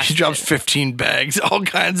to cast. He drops 15 bags, all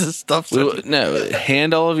kinds of stuff. No,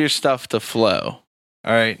 hand all of your stuff to Flo.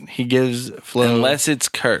 All right. He gives Flo, unless it's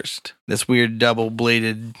cursed, this weird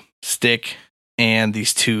double-bladed stick and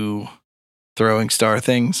these 2 throwing star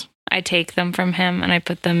things. I take them from him and I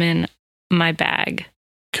put them in my bag.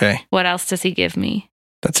 Okay. What else does he give me?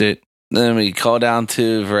 That's it. Then we call down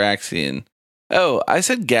to Varaxian. Oh, I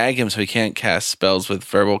said gag him so he can't cast spells with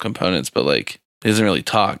verbal components, but like he doesn't really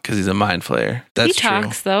talk because he's a mind flayer. That's he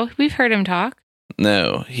talks though. We've heard him talk.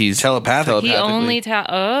 No, he's telepathic. He only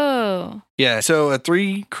Oh. Yeah. So a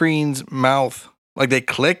 3 Kreen's mouth, like they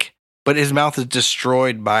click, but his mouth is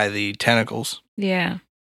destroyed by the tentacles. Yeah.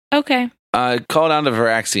 Okay. I call down to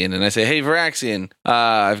Varaxian and I say, hey, Varaxian,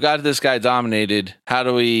 I've got this guy dominated. How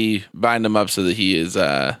do we bind him up so that he is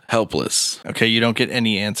helpless? Okay, you don't get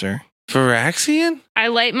any answer. Varaxian? I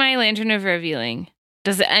light my lantern of revealing.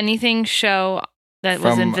 Does anything show that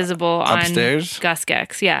was From invisible upstairs? on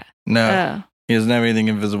Gusgex? Yeah. No. He doesn't have anything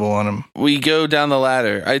invisible on him. We go down the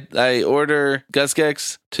ladder. I order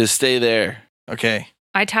Gusgex to stay there. Okay.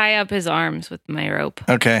 I tie up his arms with my rope.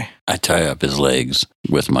 Okay. I tie up his legs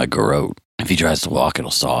with my garrote. If he tries to walk,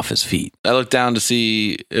 it'll saw off his feet. I look down to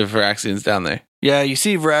see if Varaxian's down there. Yeah, you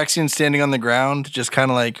see Varaxian standing on the ground, just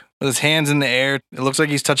kind of like with his hands in the air. It looks like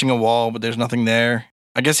he's touching a wall, but there's nothing there.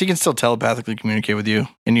 I guess he can still telepathically communicate with you.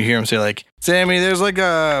 And you hear him say like, Sammy, there's like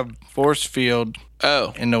a force field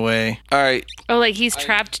in the way. All right. Oh, like he's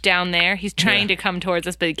trapped down there. He's trying to come towards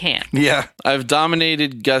us, but he can't. Yeah. I've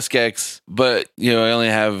dominated Gusgex, but, I only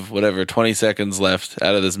have, 20 seconds left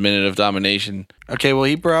out of this minute of domination. Okay, well,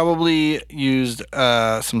 he probably used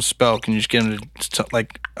some spell. Can you just get him to,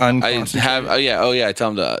 unconcentrate? I tell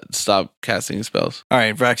him to stop casting spells. All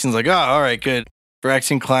right, Varaxian's like, all right, good.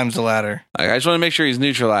 Varaxian climbs the ladder. I just want to make sure he's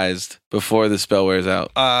neutralized before the spell wears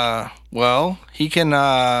out. Well, he can,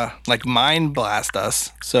 mind blast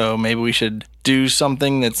us. So maybe we should do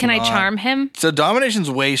something that's Can I charm him? So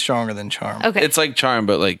domination's way stronger than charm. Okay. It's like charm,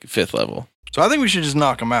 but like 5th level. So I think we should just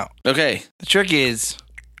knock him out. Okay. The trick is,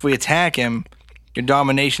 if we attack him, your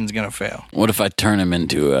domination's going to fail. What if I turn him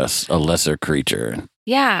into a lesser creature?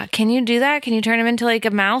 Yeah. Can you do that? Can you turn him into like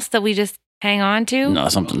a mouse that we just hang on to? No,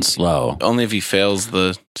 something slow. Only if he fails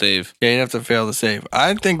the save. Yeah, you'd have to fail the save.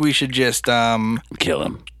 I think we should just kill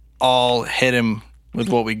him. All hit him with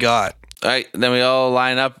what we got. All right, then we all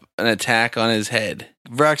line up an attack on his head.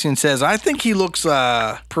 Varaxian says, I think he looks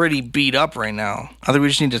pretty beat up right now. I think we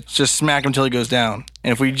just need to just smack him until he goes down.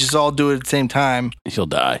 And if we just all do it at the same time, he'll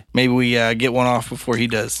die. Maybe we get one off before he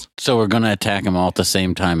does. So we're going to attack him all at the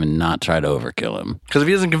same time and not try to overkill him. Because if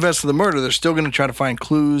he doesn't confess to the murder, they're still going to try to find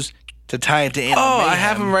clues to tie it to Antler Mayhem. I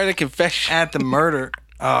have him write a confession at the murder.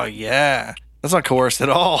 Oh, yeah. That's not coerced at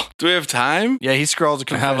all. Do we have time? Yeah, he scrawls a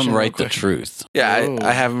confession. Have him real write the quick. truth. Yeah, Whoa.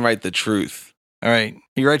 I have him write the truth. All right.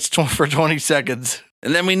 He writes for 20 seconds.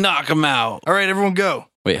 And then we knock him out. All right, everyone go.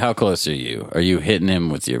 Wait, how close are you? Are you hitting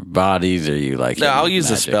him with your bodies? Are you like... No, hitting I'll with use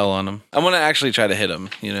a magic? spell on him. I want to actually try to hit him,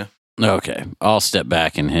 you know? Okay. I'll step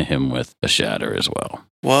back and hit him with a shatter as well.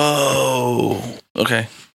 Whoa. Okay.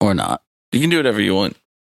 Or not. You can do whatever you want.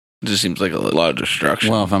 It just seems like a lot of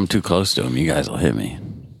destruction. Well, if I'm too close to him, you guys will hit me.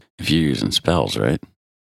 If you're using spells, right?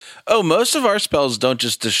 Oh, most of our spells don't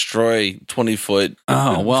just destroy 20-foot.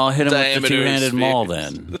 Oh, well, I'll hit him with the diameter two-handed maul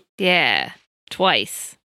spheres. then. Yeah,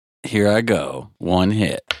 twice. Here I go. One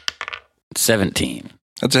hit. 17.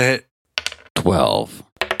 That's a hit. 12.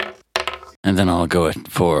 And then I'll go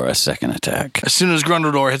for a second attack. As soon as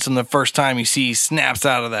Grundledor hits him the first time, you see he snaps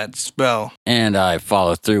out of that spell. And I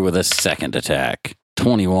follow through with a second attack.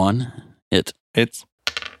 21. Hit. Hits.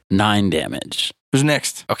 9 damage. Who's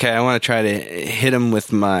next? Okay, I want to try to hit him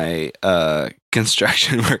with my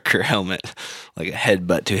construction worker helmet, like a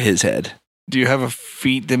headbutt to his head. Do you have a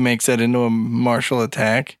feat that makes that into a martial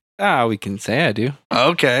attack? We can say I do.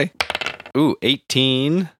 Okay. Ooh,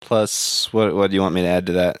 18 plus what do you want me to add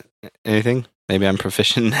to that? Anything? Maybe I'm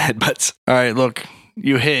proficient in headbutts. All right, look.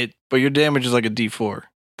 You hit, but your damage is like a D4.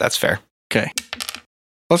 That's fair. Okay.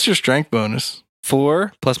 What's your strength bonus?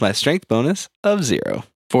 4 plus my strength bonus of 0.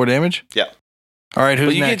 4 damage? Yeah. All right, who's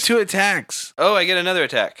But you next? get 2 attacks. Oh, I get another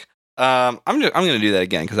attack. I'm gonna do that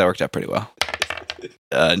again because that worked out pretty well.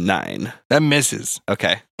 9. That misses.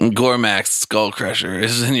 Okay. And Gormak's Skull Crusher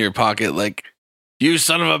is in your pocket like, you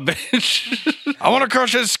son of a bitch. I want to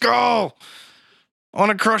crush his skull. I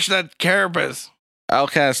want to crush that carapace. I'll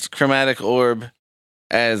cast Chromatic Orb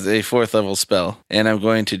as a 4th level spell, and I'm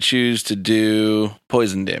going to choose to do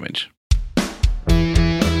poison damage.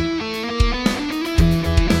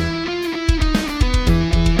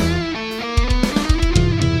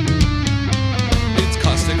 It's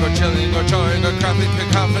caustic or chilling or jarring or cramping,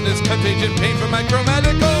 cacophonous, contagion, pain from my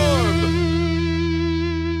chromatic orb.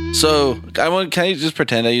 So, can I just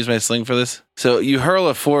pretend I use my sling for this? So, you hurl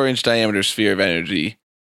a 4-inch diameter sphere of energy.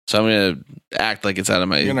 So, I'm going to act like it's out of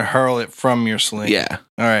my... You're going to hurl it from your sling. Yeah.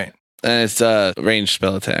 All right. And it's a ranged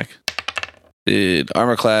spell attack.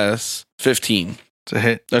 Armor class 15. It's a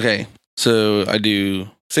hit. Okay. So, I do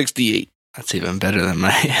 68. That's even better than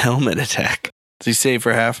my helmet attack. Does he save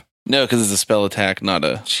for half? No, because it's a spell attack, not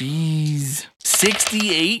a... Jeez.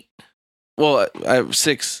 68? Well, I have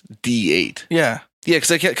 6d8. Yeah. Yeah,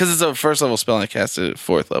 because it's a 1st level spell and I cast it at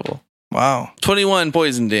 4th level. Wow. 21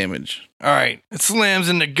 poison damage. All right. It slams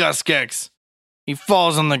into Guskex. He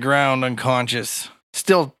falls on the ground unconscious,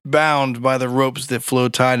 still bound by the ropes that Flo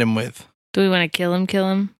tied him with. Do we want to kill him? Kill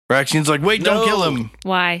him? Raxian's like, wait, don't No. kill him.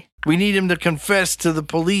 Why? We need him to confess to the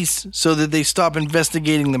police so that they stop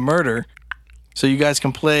investigating the murder so you guys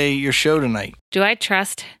can play your show tonight. Do I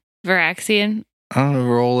trust Varaxian? I don't know,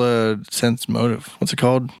 roll a sense motive. What's it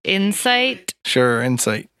called? Insight Sure,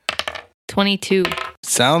 insight. 22.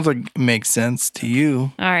 Sounds like it makes sense to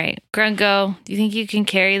you. All right. Grungo, do you think you can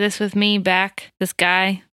carry this with me back? This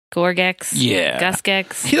guy? Gorgex? Yeah.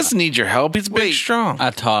 Guskex? He doesn't need your help. He's big, Wait. strong.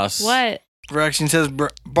 I toss. What? Raxian says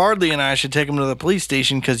Bardley and I should take him to the police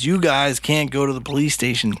station because you guys can't go to the police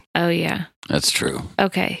station. Oh, yeah. That's true.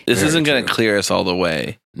 Okay. This Very isn't going to true. clear us all the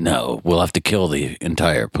way. No, we'll have to kill the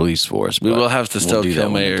entire police force. We but will have to we'll still do that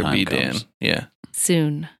kill when the Mayor time B. comes. Dan. Yeah.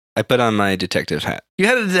 Soon. I put on my detective hat. You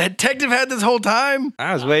had a detective hat this whole time?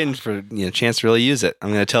 I was waiting for a chance to really use it. I'm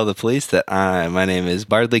going to tell the police that my name is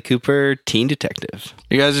Bardley Cooper, teen detective.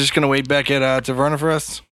 You guys are just going to wait back at Taverna for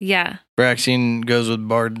us? Yeah. Raxian goes with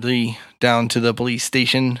Bardley down to the police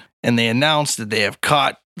station, and they announce that they have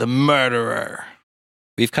caught the murderer.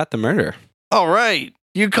 We've caught the murderer. All right.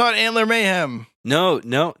 You caught Antler Mayhem. No.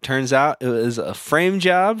 Turns out it was a frame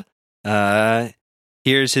job.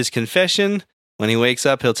 Here's his confession. When he wakes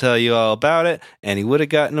up, he'll tell you all about it, and he would have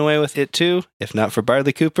gotten away with it too, if not for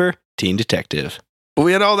Bardley Cooper, teen detective. But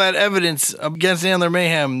we had all that evidence against Antler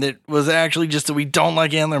Mayhem that was actually just that we don't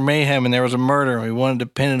like Antler Mayhem, and there was a murder, and we wanted to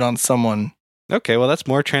pin it on someone. Okay, well, that's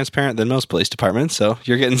more transparent than most police departments, so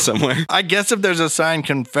you're getting somewhere. I guess if there's a signed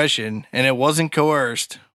confession, and it wasn't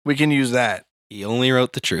coerced, we can use that. He only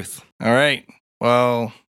wrote the truth. All right.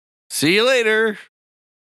 Well, see you later.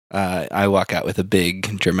 I walk out with a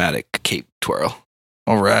big, dramatic cape twirl.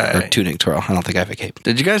 All Or right. tunic twirl. I don't think I have a cape.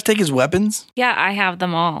 Did you guys take his weapons? Yeah, I have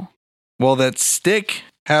them all. Well, that stick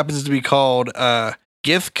happens to be called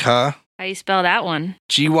Githka, How you spell that one?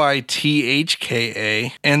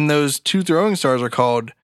 Gythka, and those 2 throwing stars are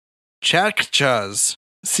called Chatkchas,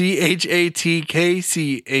 Chatkcha.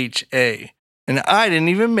 And I didn't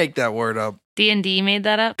even make that word up. D&D made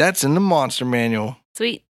that up. That's in the monster manual.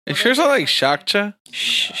 Sweet. It sure sounds like Shakcha.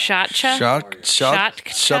 Shotcha.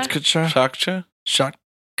 Shakcha.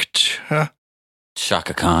 Shotcha.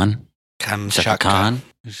 Shaka Khan. Shaka Khan.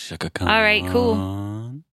 Shaka Khan. All right,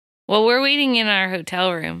 cool. Well, we're waiting in our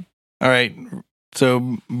hotel room. All right.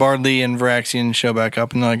 So Bardley and Varaxian show back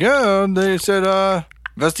up and they're like, oh, they said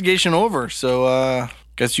investigation over. So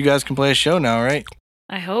guess you guys can play a show now, right?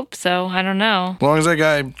 I hope so. I don't know. As long as that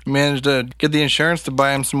guy managed to get the insurance to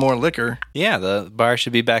buy him some more liquor. Yeah, the bar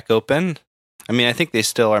should be back open. I mean, I think they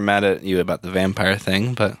still are mad at you about the vampire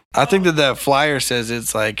thing, but I think that flyer says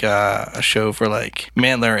it's like a show for like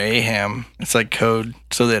Mantler Aham. It's like code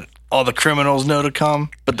so that all the criminals know to come,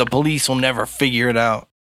 but the police will never figure it out.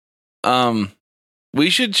 We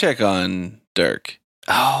should check on Dirk.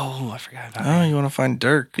 I forgot about Oh, you want to find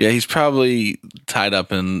Dirk? Yeah, he's probably tied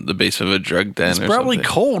up in the base of a drug den. It's or probably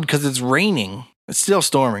something. cold because it's raining. It's still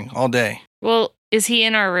storming all day. Well, is he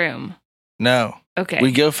in our room? No. Okay.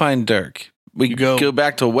 We go find Dirk. We You go- go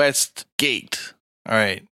back to West Gate. All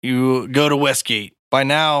right. You go to Westgate. By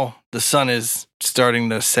now, the sun is starting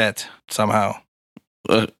to set somehow.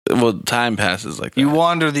 Well, time passes like that. You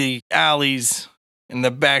wander the alleys and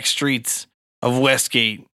the back streets of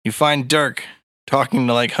Westgate. You find Dirk talking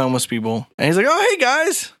to like homeless people. And he's like, oh, hey,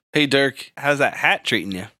 guys. Hey, Dirk. How's that hat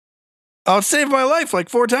treating you? Oh, it saved my life like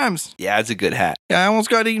 4 times. Yeah, it's a good hat. Yeah, I almost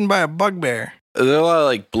got eaten by a bugbear. Is there a lot of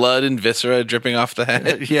like blood and viscera dripping off the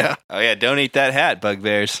head? Yeah. Oh yeah, don't eat that hat,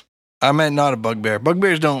 bugbears. I meant not a bugbear.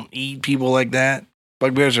 Bugbears don't eat people like that.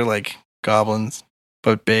 Bugbears are like goblins,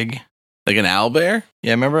 but big. Like an owlbear?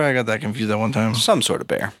 Yeah, remember I got that confused that one time. Some sort of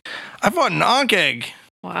bear. I fought an Ankh egg.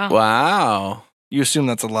 Wow. Wow. You assume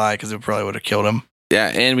that's a lie because it probably would have killed him. Yeah,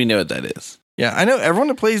 and we know what that is. Yeah, I know. Everyone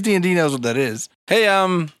that plays D&D knows what that is. Hey,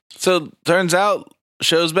 so turns out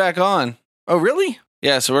show's back on. Oh, really?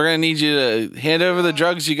 Yeah, so we're gonna need you to hand over the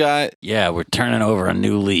drugs you got. Yeah, we're turning over a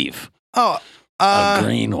new leaf. Oh, A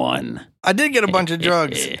green one. I did get a bunch of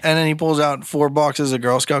drugs. And then he pulls out 4 boxes of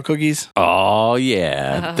Girl Scout cookies. Oh,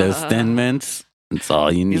 yeah. Those Thin Mints. That's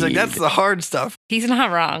all you need. He's like, that's the hard stuff. He's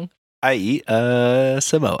not wrong. I eat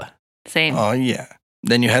Samoa. Same. Oh, yeah.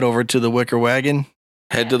 Then you head over to the Wicker Wagon.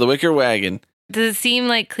 Head to the Wicker Wagon. Does it seem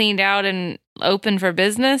like cleaned out and open for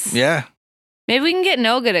business? Yeah. Maybe we can get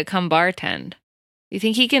Noga to come bartend. You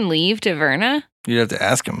think he can leave to Verna? You'd have to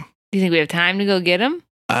ask him. Do you think we have time to go get him?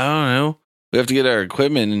 I don't know. We have to get our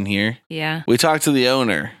equipment in here. Yeah. We talked to the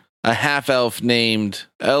owner, a half elf named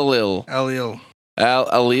Elil. Elil.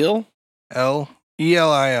 Elil?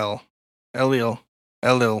 L-E-L-I-L. Elil.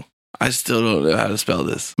 Elil. I still don't know how to spell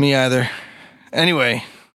this. Me either. Anyway,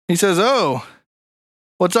 he says, oh,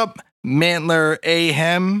 what's up, Mantler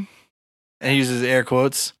Aham? And he uses air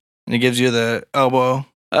quotes. And he gives you the elbow.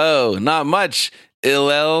 Oh, not much.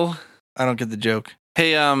 Illel. I don't get the joke.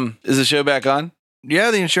 Hey, is the show back on?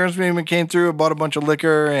 Yeah, the insurance payment came through. Bought a bunch of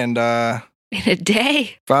liquor and In a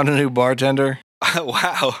day. found a new bartender.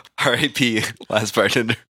 Wow. R.I.P. Last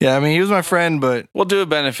bartender. Yeah, I mean, he was my friend, but We'll do a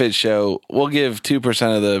benefit show. We'll give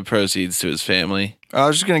 2% of the proceeds to his family. I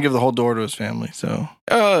was just going to give the whole door to his family. So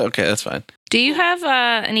Oh, okay, that's fine. Do you have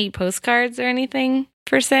any postcards or anything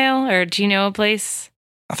for sale? Or do you know a place?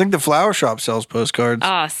 I think the flower shop sells postcards.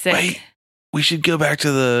 Oh, sick. Wait. We should go back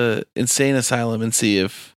to the insane asylum and see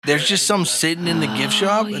if... There's just some sitting in the gift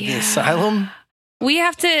shop at the yeah. asylum. We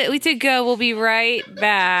have to go. We'll be right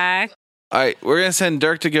back. All right, we're going to send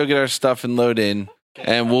Dirk to go get our stuff and load in,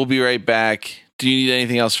 and we'll be right back. Do you need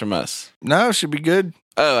anything else from us? No, it should be good.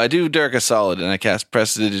 Oh, I do Dirk a solid, and I cast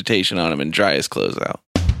Prestidigitation on him and dry his clothes out.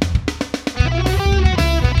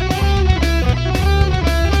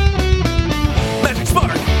 Magic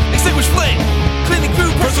spark, extinguish flame, cleaning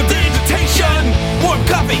through prestidigitation, warm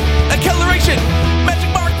coffee, acceleration, magic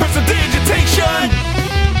mark, prestidigitation.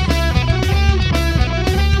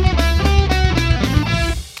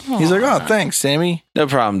 He's like, oh, thanks, Sammy. No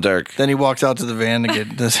problem, Dirk. Then he walks out to the van to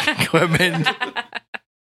get this equipment.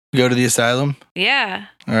 Go to the asylum. Yeah.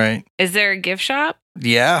 All right. Is there a gift shop?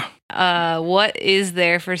 Yeah, What is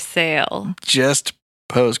there for sale? just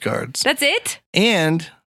postcards. That's it? And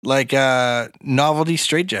like novelty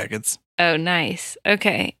straitjackets. Oh, nice.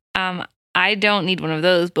 Okay. I don't need one of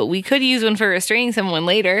those, but we could use one for restraining someone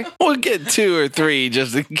later. We'll get 2 or 3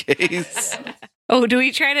 just in case. Oh, do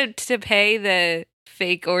we try to pay the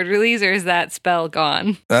fake orderlies, or is that spell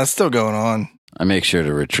gone? That's still going on. I make sure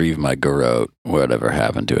to retrieve my garrote. Whatever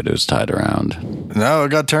happened to it, it was tied around. No, it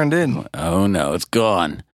got turned in. Oh no, it's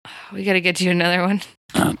gone. We got to get you another one.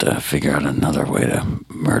 I'll have to figure out another way to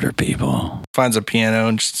murder people. Finds a piano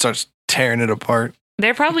and just starts tearing it apart.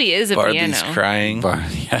 There probably is a Bardley's piano. crying.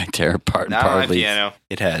 I tear apart Now my Bardley's. piano.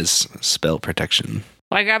 It has spell protection.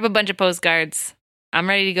 Well, I grab a bunch of postcards. I'm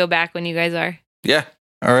ready to go back when you guys are. Yeah.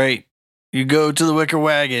 All right. You go to the Wicker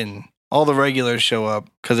Wagon. All the regulars show up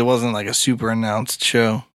because it wasn't like a super announced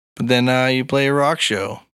show. But then you play a rock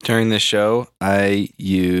show. During this show, I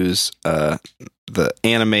use the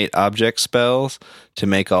animate object spells to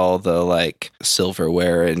make all the like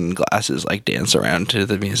silverware and glasses like dance around to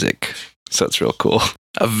the music. So it's real cool.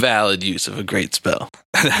 A valid use of a great spell.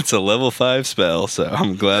 That's a level 5 spell, so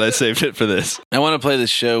I'm glad I saved it for this. I want to play the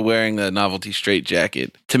show wearing the novelty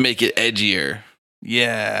straitjacket to make it edgier,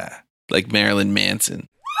 Yeah. like Marilyn Manson.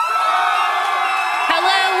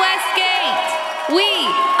 Hello, Westgate. We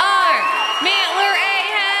are Mantler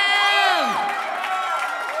Aham.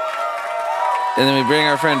 And then we bring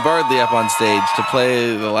our friend Bardley up on stage to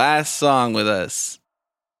play the last song with us.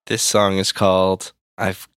 This song is called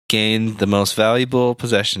I've Gained the Most Valuable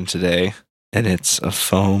Possession Today, and it's a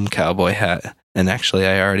foam cowboy hat. And actually,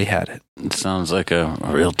 I already had it. It sounds like a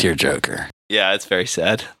real tearjerker. Yeah, it's very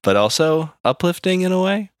sad, but also uplifting in a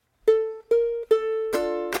way.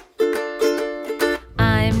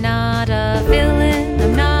 I'm not a villain,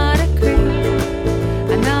 I'm not a creep,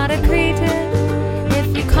 I'm not a cretin.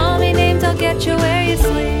 If you call me names, I'll get you where you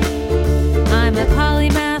sleep. I'm a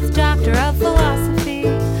polymath, doctor of philosophy.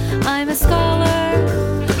 I'm a scholar,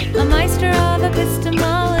 a meister of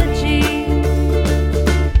epistemology.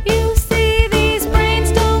 You see, these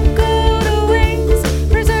brains don't go to waste,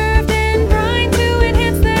 preserved in brine to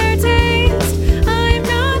enhance their taste. I'm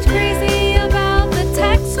not crazy about the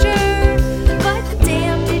texture, but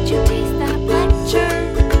damn, did you taste that lecture?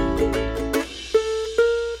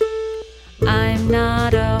 I'm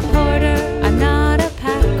not a hoarder, I'm not a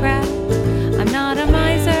pack rat, I'm not a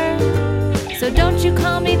miser, so don't you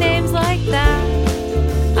call me names like that.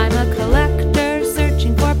 I'm a collector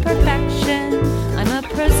searching for perfection, I'm a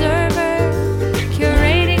preserver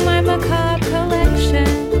curating my macabre collection.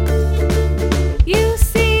 You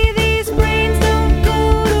see, these brains don't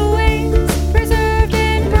go to waste, preserved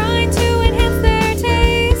in brine to enhance their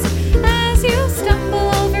taste. As you stumble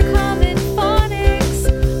over common phonics,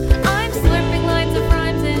 I'm slurping lines of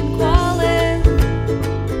rhymes in qualis.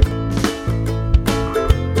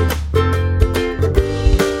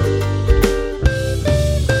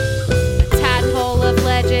 A tadpole of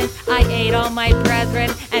legend, I ate all my brethren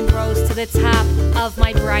and rose to the top of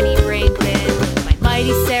my briny brain pit. My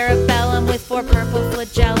mighty cerebellum with 4 purple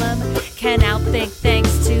flagellum can outthink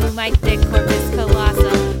thanks to my thick corpus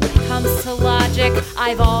callosum. When it comes to logic,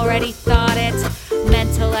 I've already thought it.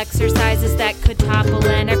 Mental exercises that could topple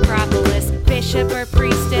an acropolis. Bishop or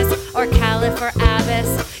priestess or caliph or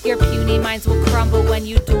abbess, your puny minds will crumble when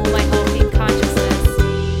you duel my hulking consciousness.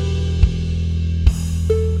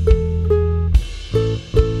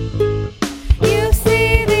 You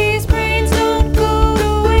see, these brains don't go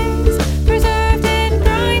to waste, preserved in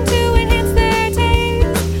brine to enhance their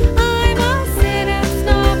taste. I'm a synapse,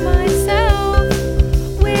 not myself,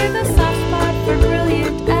 with a soft spot for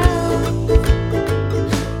brilliant elves.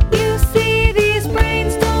 You see, these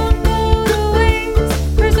brains don't go to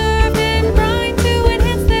waste, preserved in brine to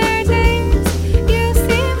enhance their taste. You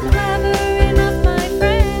seem clever enough, my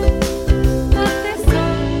friend, but this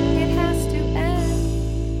song, it has to end.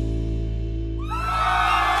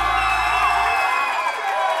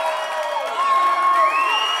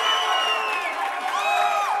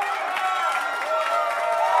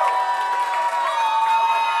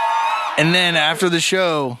 And then after the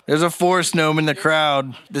show, there's a forest gnome in the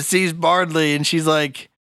crowd that sees Bardley, and she's like,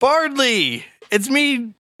 Bardley, it's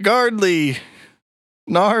me, Gardley,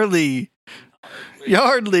 Gnarly,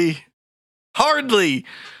 Yardley, Hardly,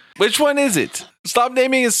 Which one is it? Stop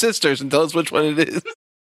naming his sisters and tell us which one it is.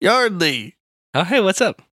 Yardley. Oh, hey, what's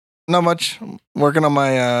up? Not much. I'm working on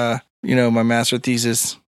my, my master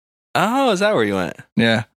thesis. Oh, is that where you went?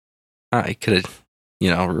 Yeah. I could have,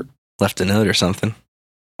 left a note or something.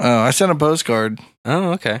 Oh, I sent a postcard.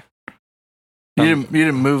 Oh, okay. You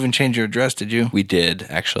didn't move and change your address, did you? We did,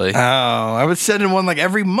 actually. Oh, I was sending one like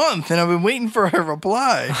every month, and I've been waiting for a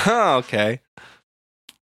reply. Oh, okay.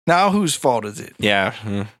 Now, whose fault is it? Yeah.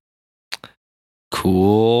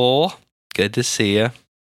 Cool. Good to see you.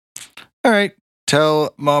 All right.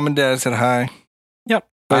 Tell mom and dad I said hi. Yep.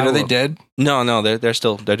 Wait, I are they will. dead? No, they're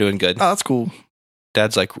doing good. Oh, that's cool.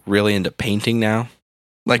 Dad's like really into painting now.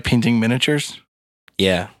 Like painting miniatures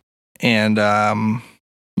Yeah. and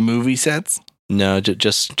movie sets. No,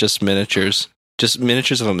 just miniatures. Just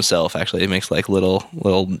miniatures of himself. Actually, he makes like little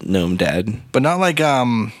gnome dad. But not like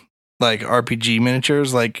RPG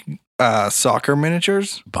miniatures, like soccer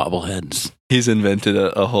miniatures. Bobbleheads. He's invented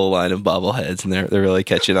a whole line of bobbleheads, and they're really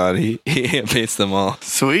catching on. He paints them all.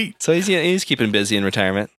 Sweet. So he's keeping busy in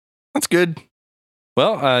retirement. That's good.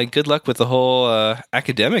 Well, good luck with the whole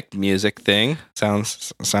academic music thing.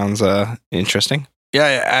 Sounds interesting. Yeah,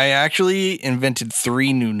 I actually invented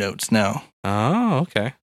 3 new notes now. Oh,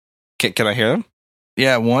 okay. Can I hear them?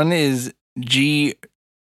 Yeah, one is G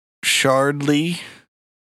Shardley.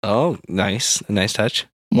 Oh, nice. A nice touch.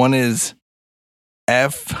 One is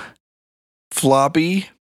F Floppy.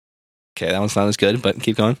 Okay, that one's not as good, but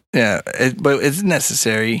keep going. Yeah, but it's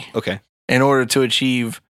necessary Okay. in order to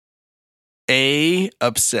achieve A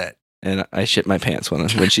Upset. And I shit my pants when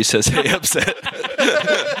she says, hey, upset.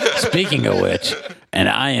 Speaking of which, and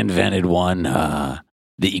I invented one that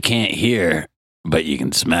you can't hear, but you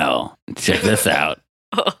can smell. Check this out.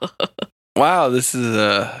 Wow, this is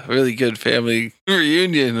a really good family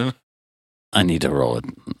reunion. I need to roll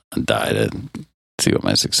a die to see what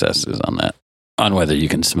my success is on that. On whether you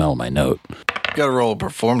can smell my note. Got to roll a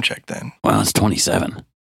perform check then. Well, it's 27.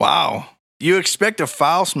 Wow. You expect a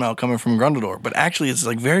foul smell coming from Grundledor, but actually it's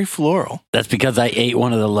like very floral. That's because I ate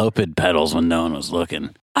one of the Lopid petals when no one was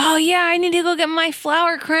looking. Oh, yeah, I need to go get my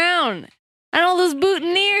flower crown and all those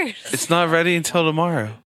boutonnieres. It's not ready until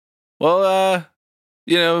tomorrow. Well,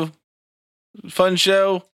 fun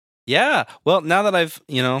show. Yeah. Well, now that I've,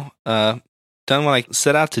 done what I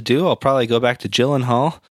set out to do, I'll probably go back to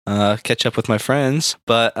Gyllenhaal, catch up with my friends.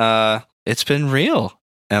 But it's been real.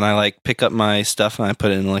 And I pick up my stuff and I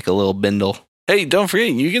put it in a little bindle. Hey, don't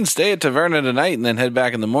forget, you can stay at Taverna tonight and then head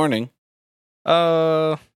back in the morning.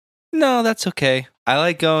 No, that's okay. I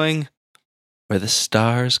like going where the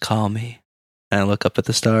stars call me. And I look up at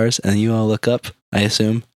the stars and you all look up, I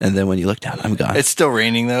assume. And then when you look down, I'm gone. It's still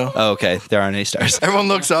raining though. Oh, okay. There aren't any stars. Everyone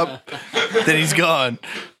looks up, then he's gone.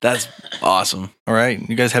 That's awesome. All right,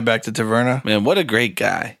 you guys head back to Taverna. Man, what a great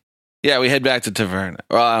guy. Yeah, we head back to Taverna.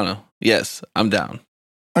 Well, I don't know. Yes, I'm down.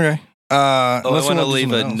 Okay. I want to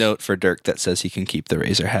leave a note for Dirk that says he can keep the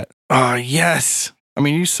razor hat. Oh, yes. I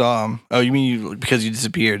mean, you saw him. Oh, you mean because you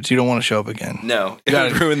disappeared, so you don't want to show up again. No. You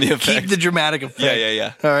gotta ruin the effect. Keep the dramatic effect.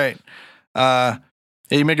 Yeah. All right. Yeah,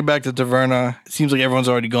 you make it back to Taverna. It seems like everyone's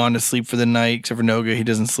already gone to sleep for the night, except for Noga. He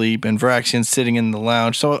doesn't sleep. And Varaxian's sitting in the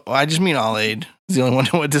lounge. So I just mean Alaid is the only one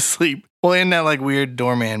who went to sleep. Well, in that weird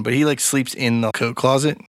doorman, but he sleeps in the coat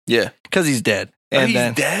closet. Yeah. Because he's dead. And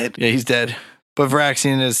he's dead? Yeah, he's dead. But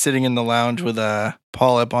Varaxian is sitting in the lounge with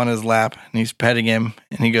Polyp on his lap, and he's petting him.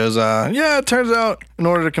 And he goes, it turns out in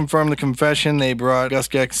order to confirm the confession, they brought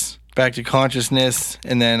Gusgex back to consciousness.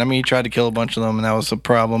 And then, he tried to kill a bunch of them, and that was a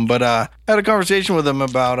problem. But I had a conversation with him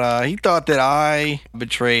about, he thought that I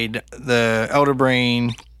betrayed the Elder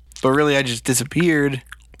Brain, but really I just disappeared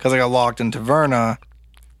because I got locked in Taverna.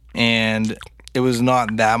 And it was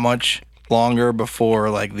not that much longer before,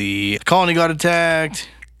 the colony got attacked.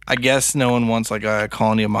 I guess no one wants a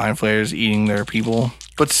colony of mind flayers eating their people.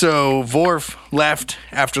 But so Vorf left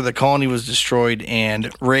after the colony was destroyed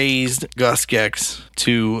and raised Gusgex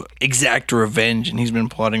to exact revenge, and he's been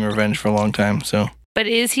plotting revenge for a long time. So, But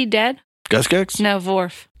is he dead? Gusgex? No,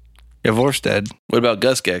 Vorf. Yeah, Vorf's dead. What about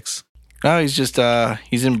Gusgex? No, he's just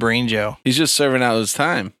he's in brain jail. He's just serving out his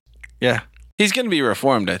time. Yeah. He's going to be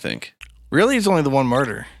reformed, I think. Really, it's only the one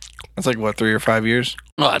murder. That's 3 or 5 years.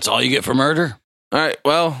 Well, that's all you get for murder? All right,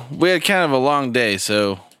 well, we had kind of a long day,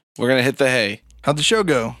 so we're going to hit the hay. How'd the show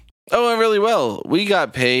go? Oh, it went really well. We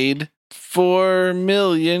got paid 4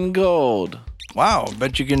 million gold. Wow,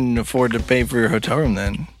 bet you can afford to pay for your hotel room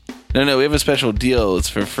then. No, we have a special deal. It's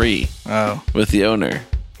for free. Oh. With the owner.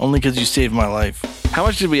 Only because you saved my life. How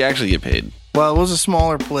much did we actually get paid? Well, it was a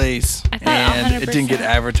smaller place, I thought and 100%. it didn't get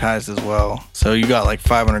advertised as well. So you got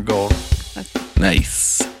 500 gold.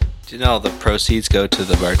 Nice. Do you know all the proceeds go to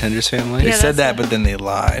the bartender's family? They Yeah, said that's that, but then they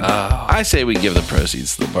lied. I say we give the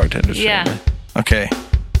proceeds to the bartender's Yeah. family. Okay.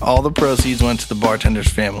 All the proceeds went to the bartender's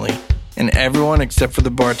family, and everyone except for the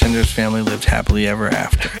bartender's family lived happily ever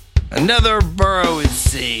after. Another burrow is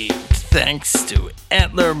saved thanks to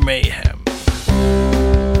Antler Mayhem.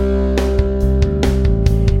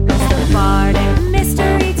 The Bardic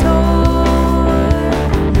Mystery Tour.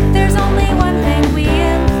 There's only one thing we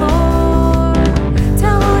implore.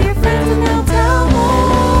 Tell all your friends and they'll tell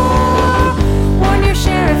more. Warn your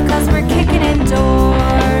sheriff 'cause we're kicking in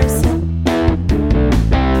doors.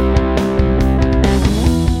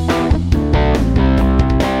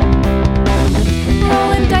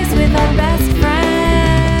 Rolling dice with our best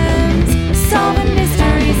friends. Solving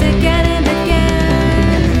mysteries again and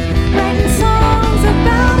again. Writing songs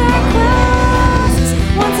about our quest.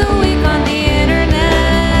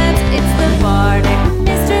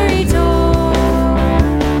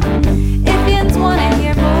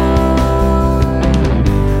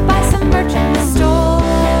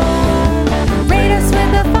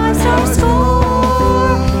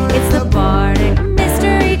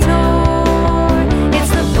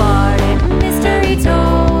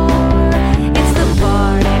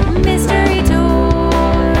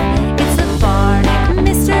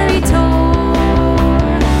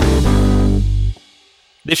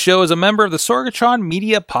 show is a member of the Sorgatron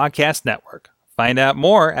Media Podcast Network. Find out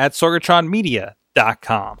more at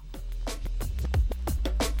sorgatronmedia.com.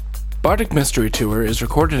 Bardic Mystery Tour is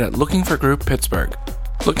recorded at Looking for Group Pittsburgh.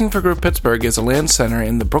 Looking for Group Pittsburgh is a land center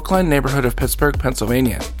in the Brookline neighborhood of Pittsburgh,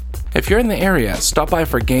 Pennsylvania. If you're in the area, stop by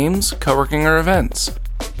for games, co-working, or events.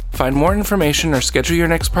 Find more information or schedule your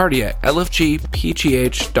next party at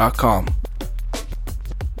lfgpgh.com.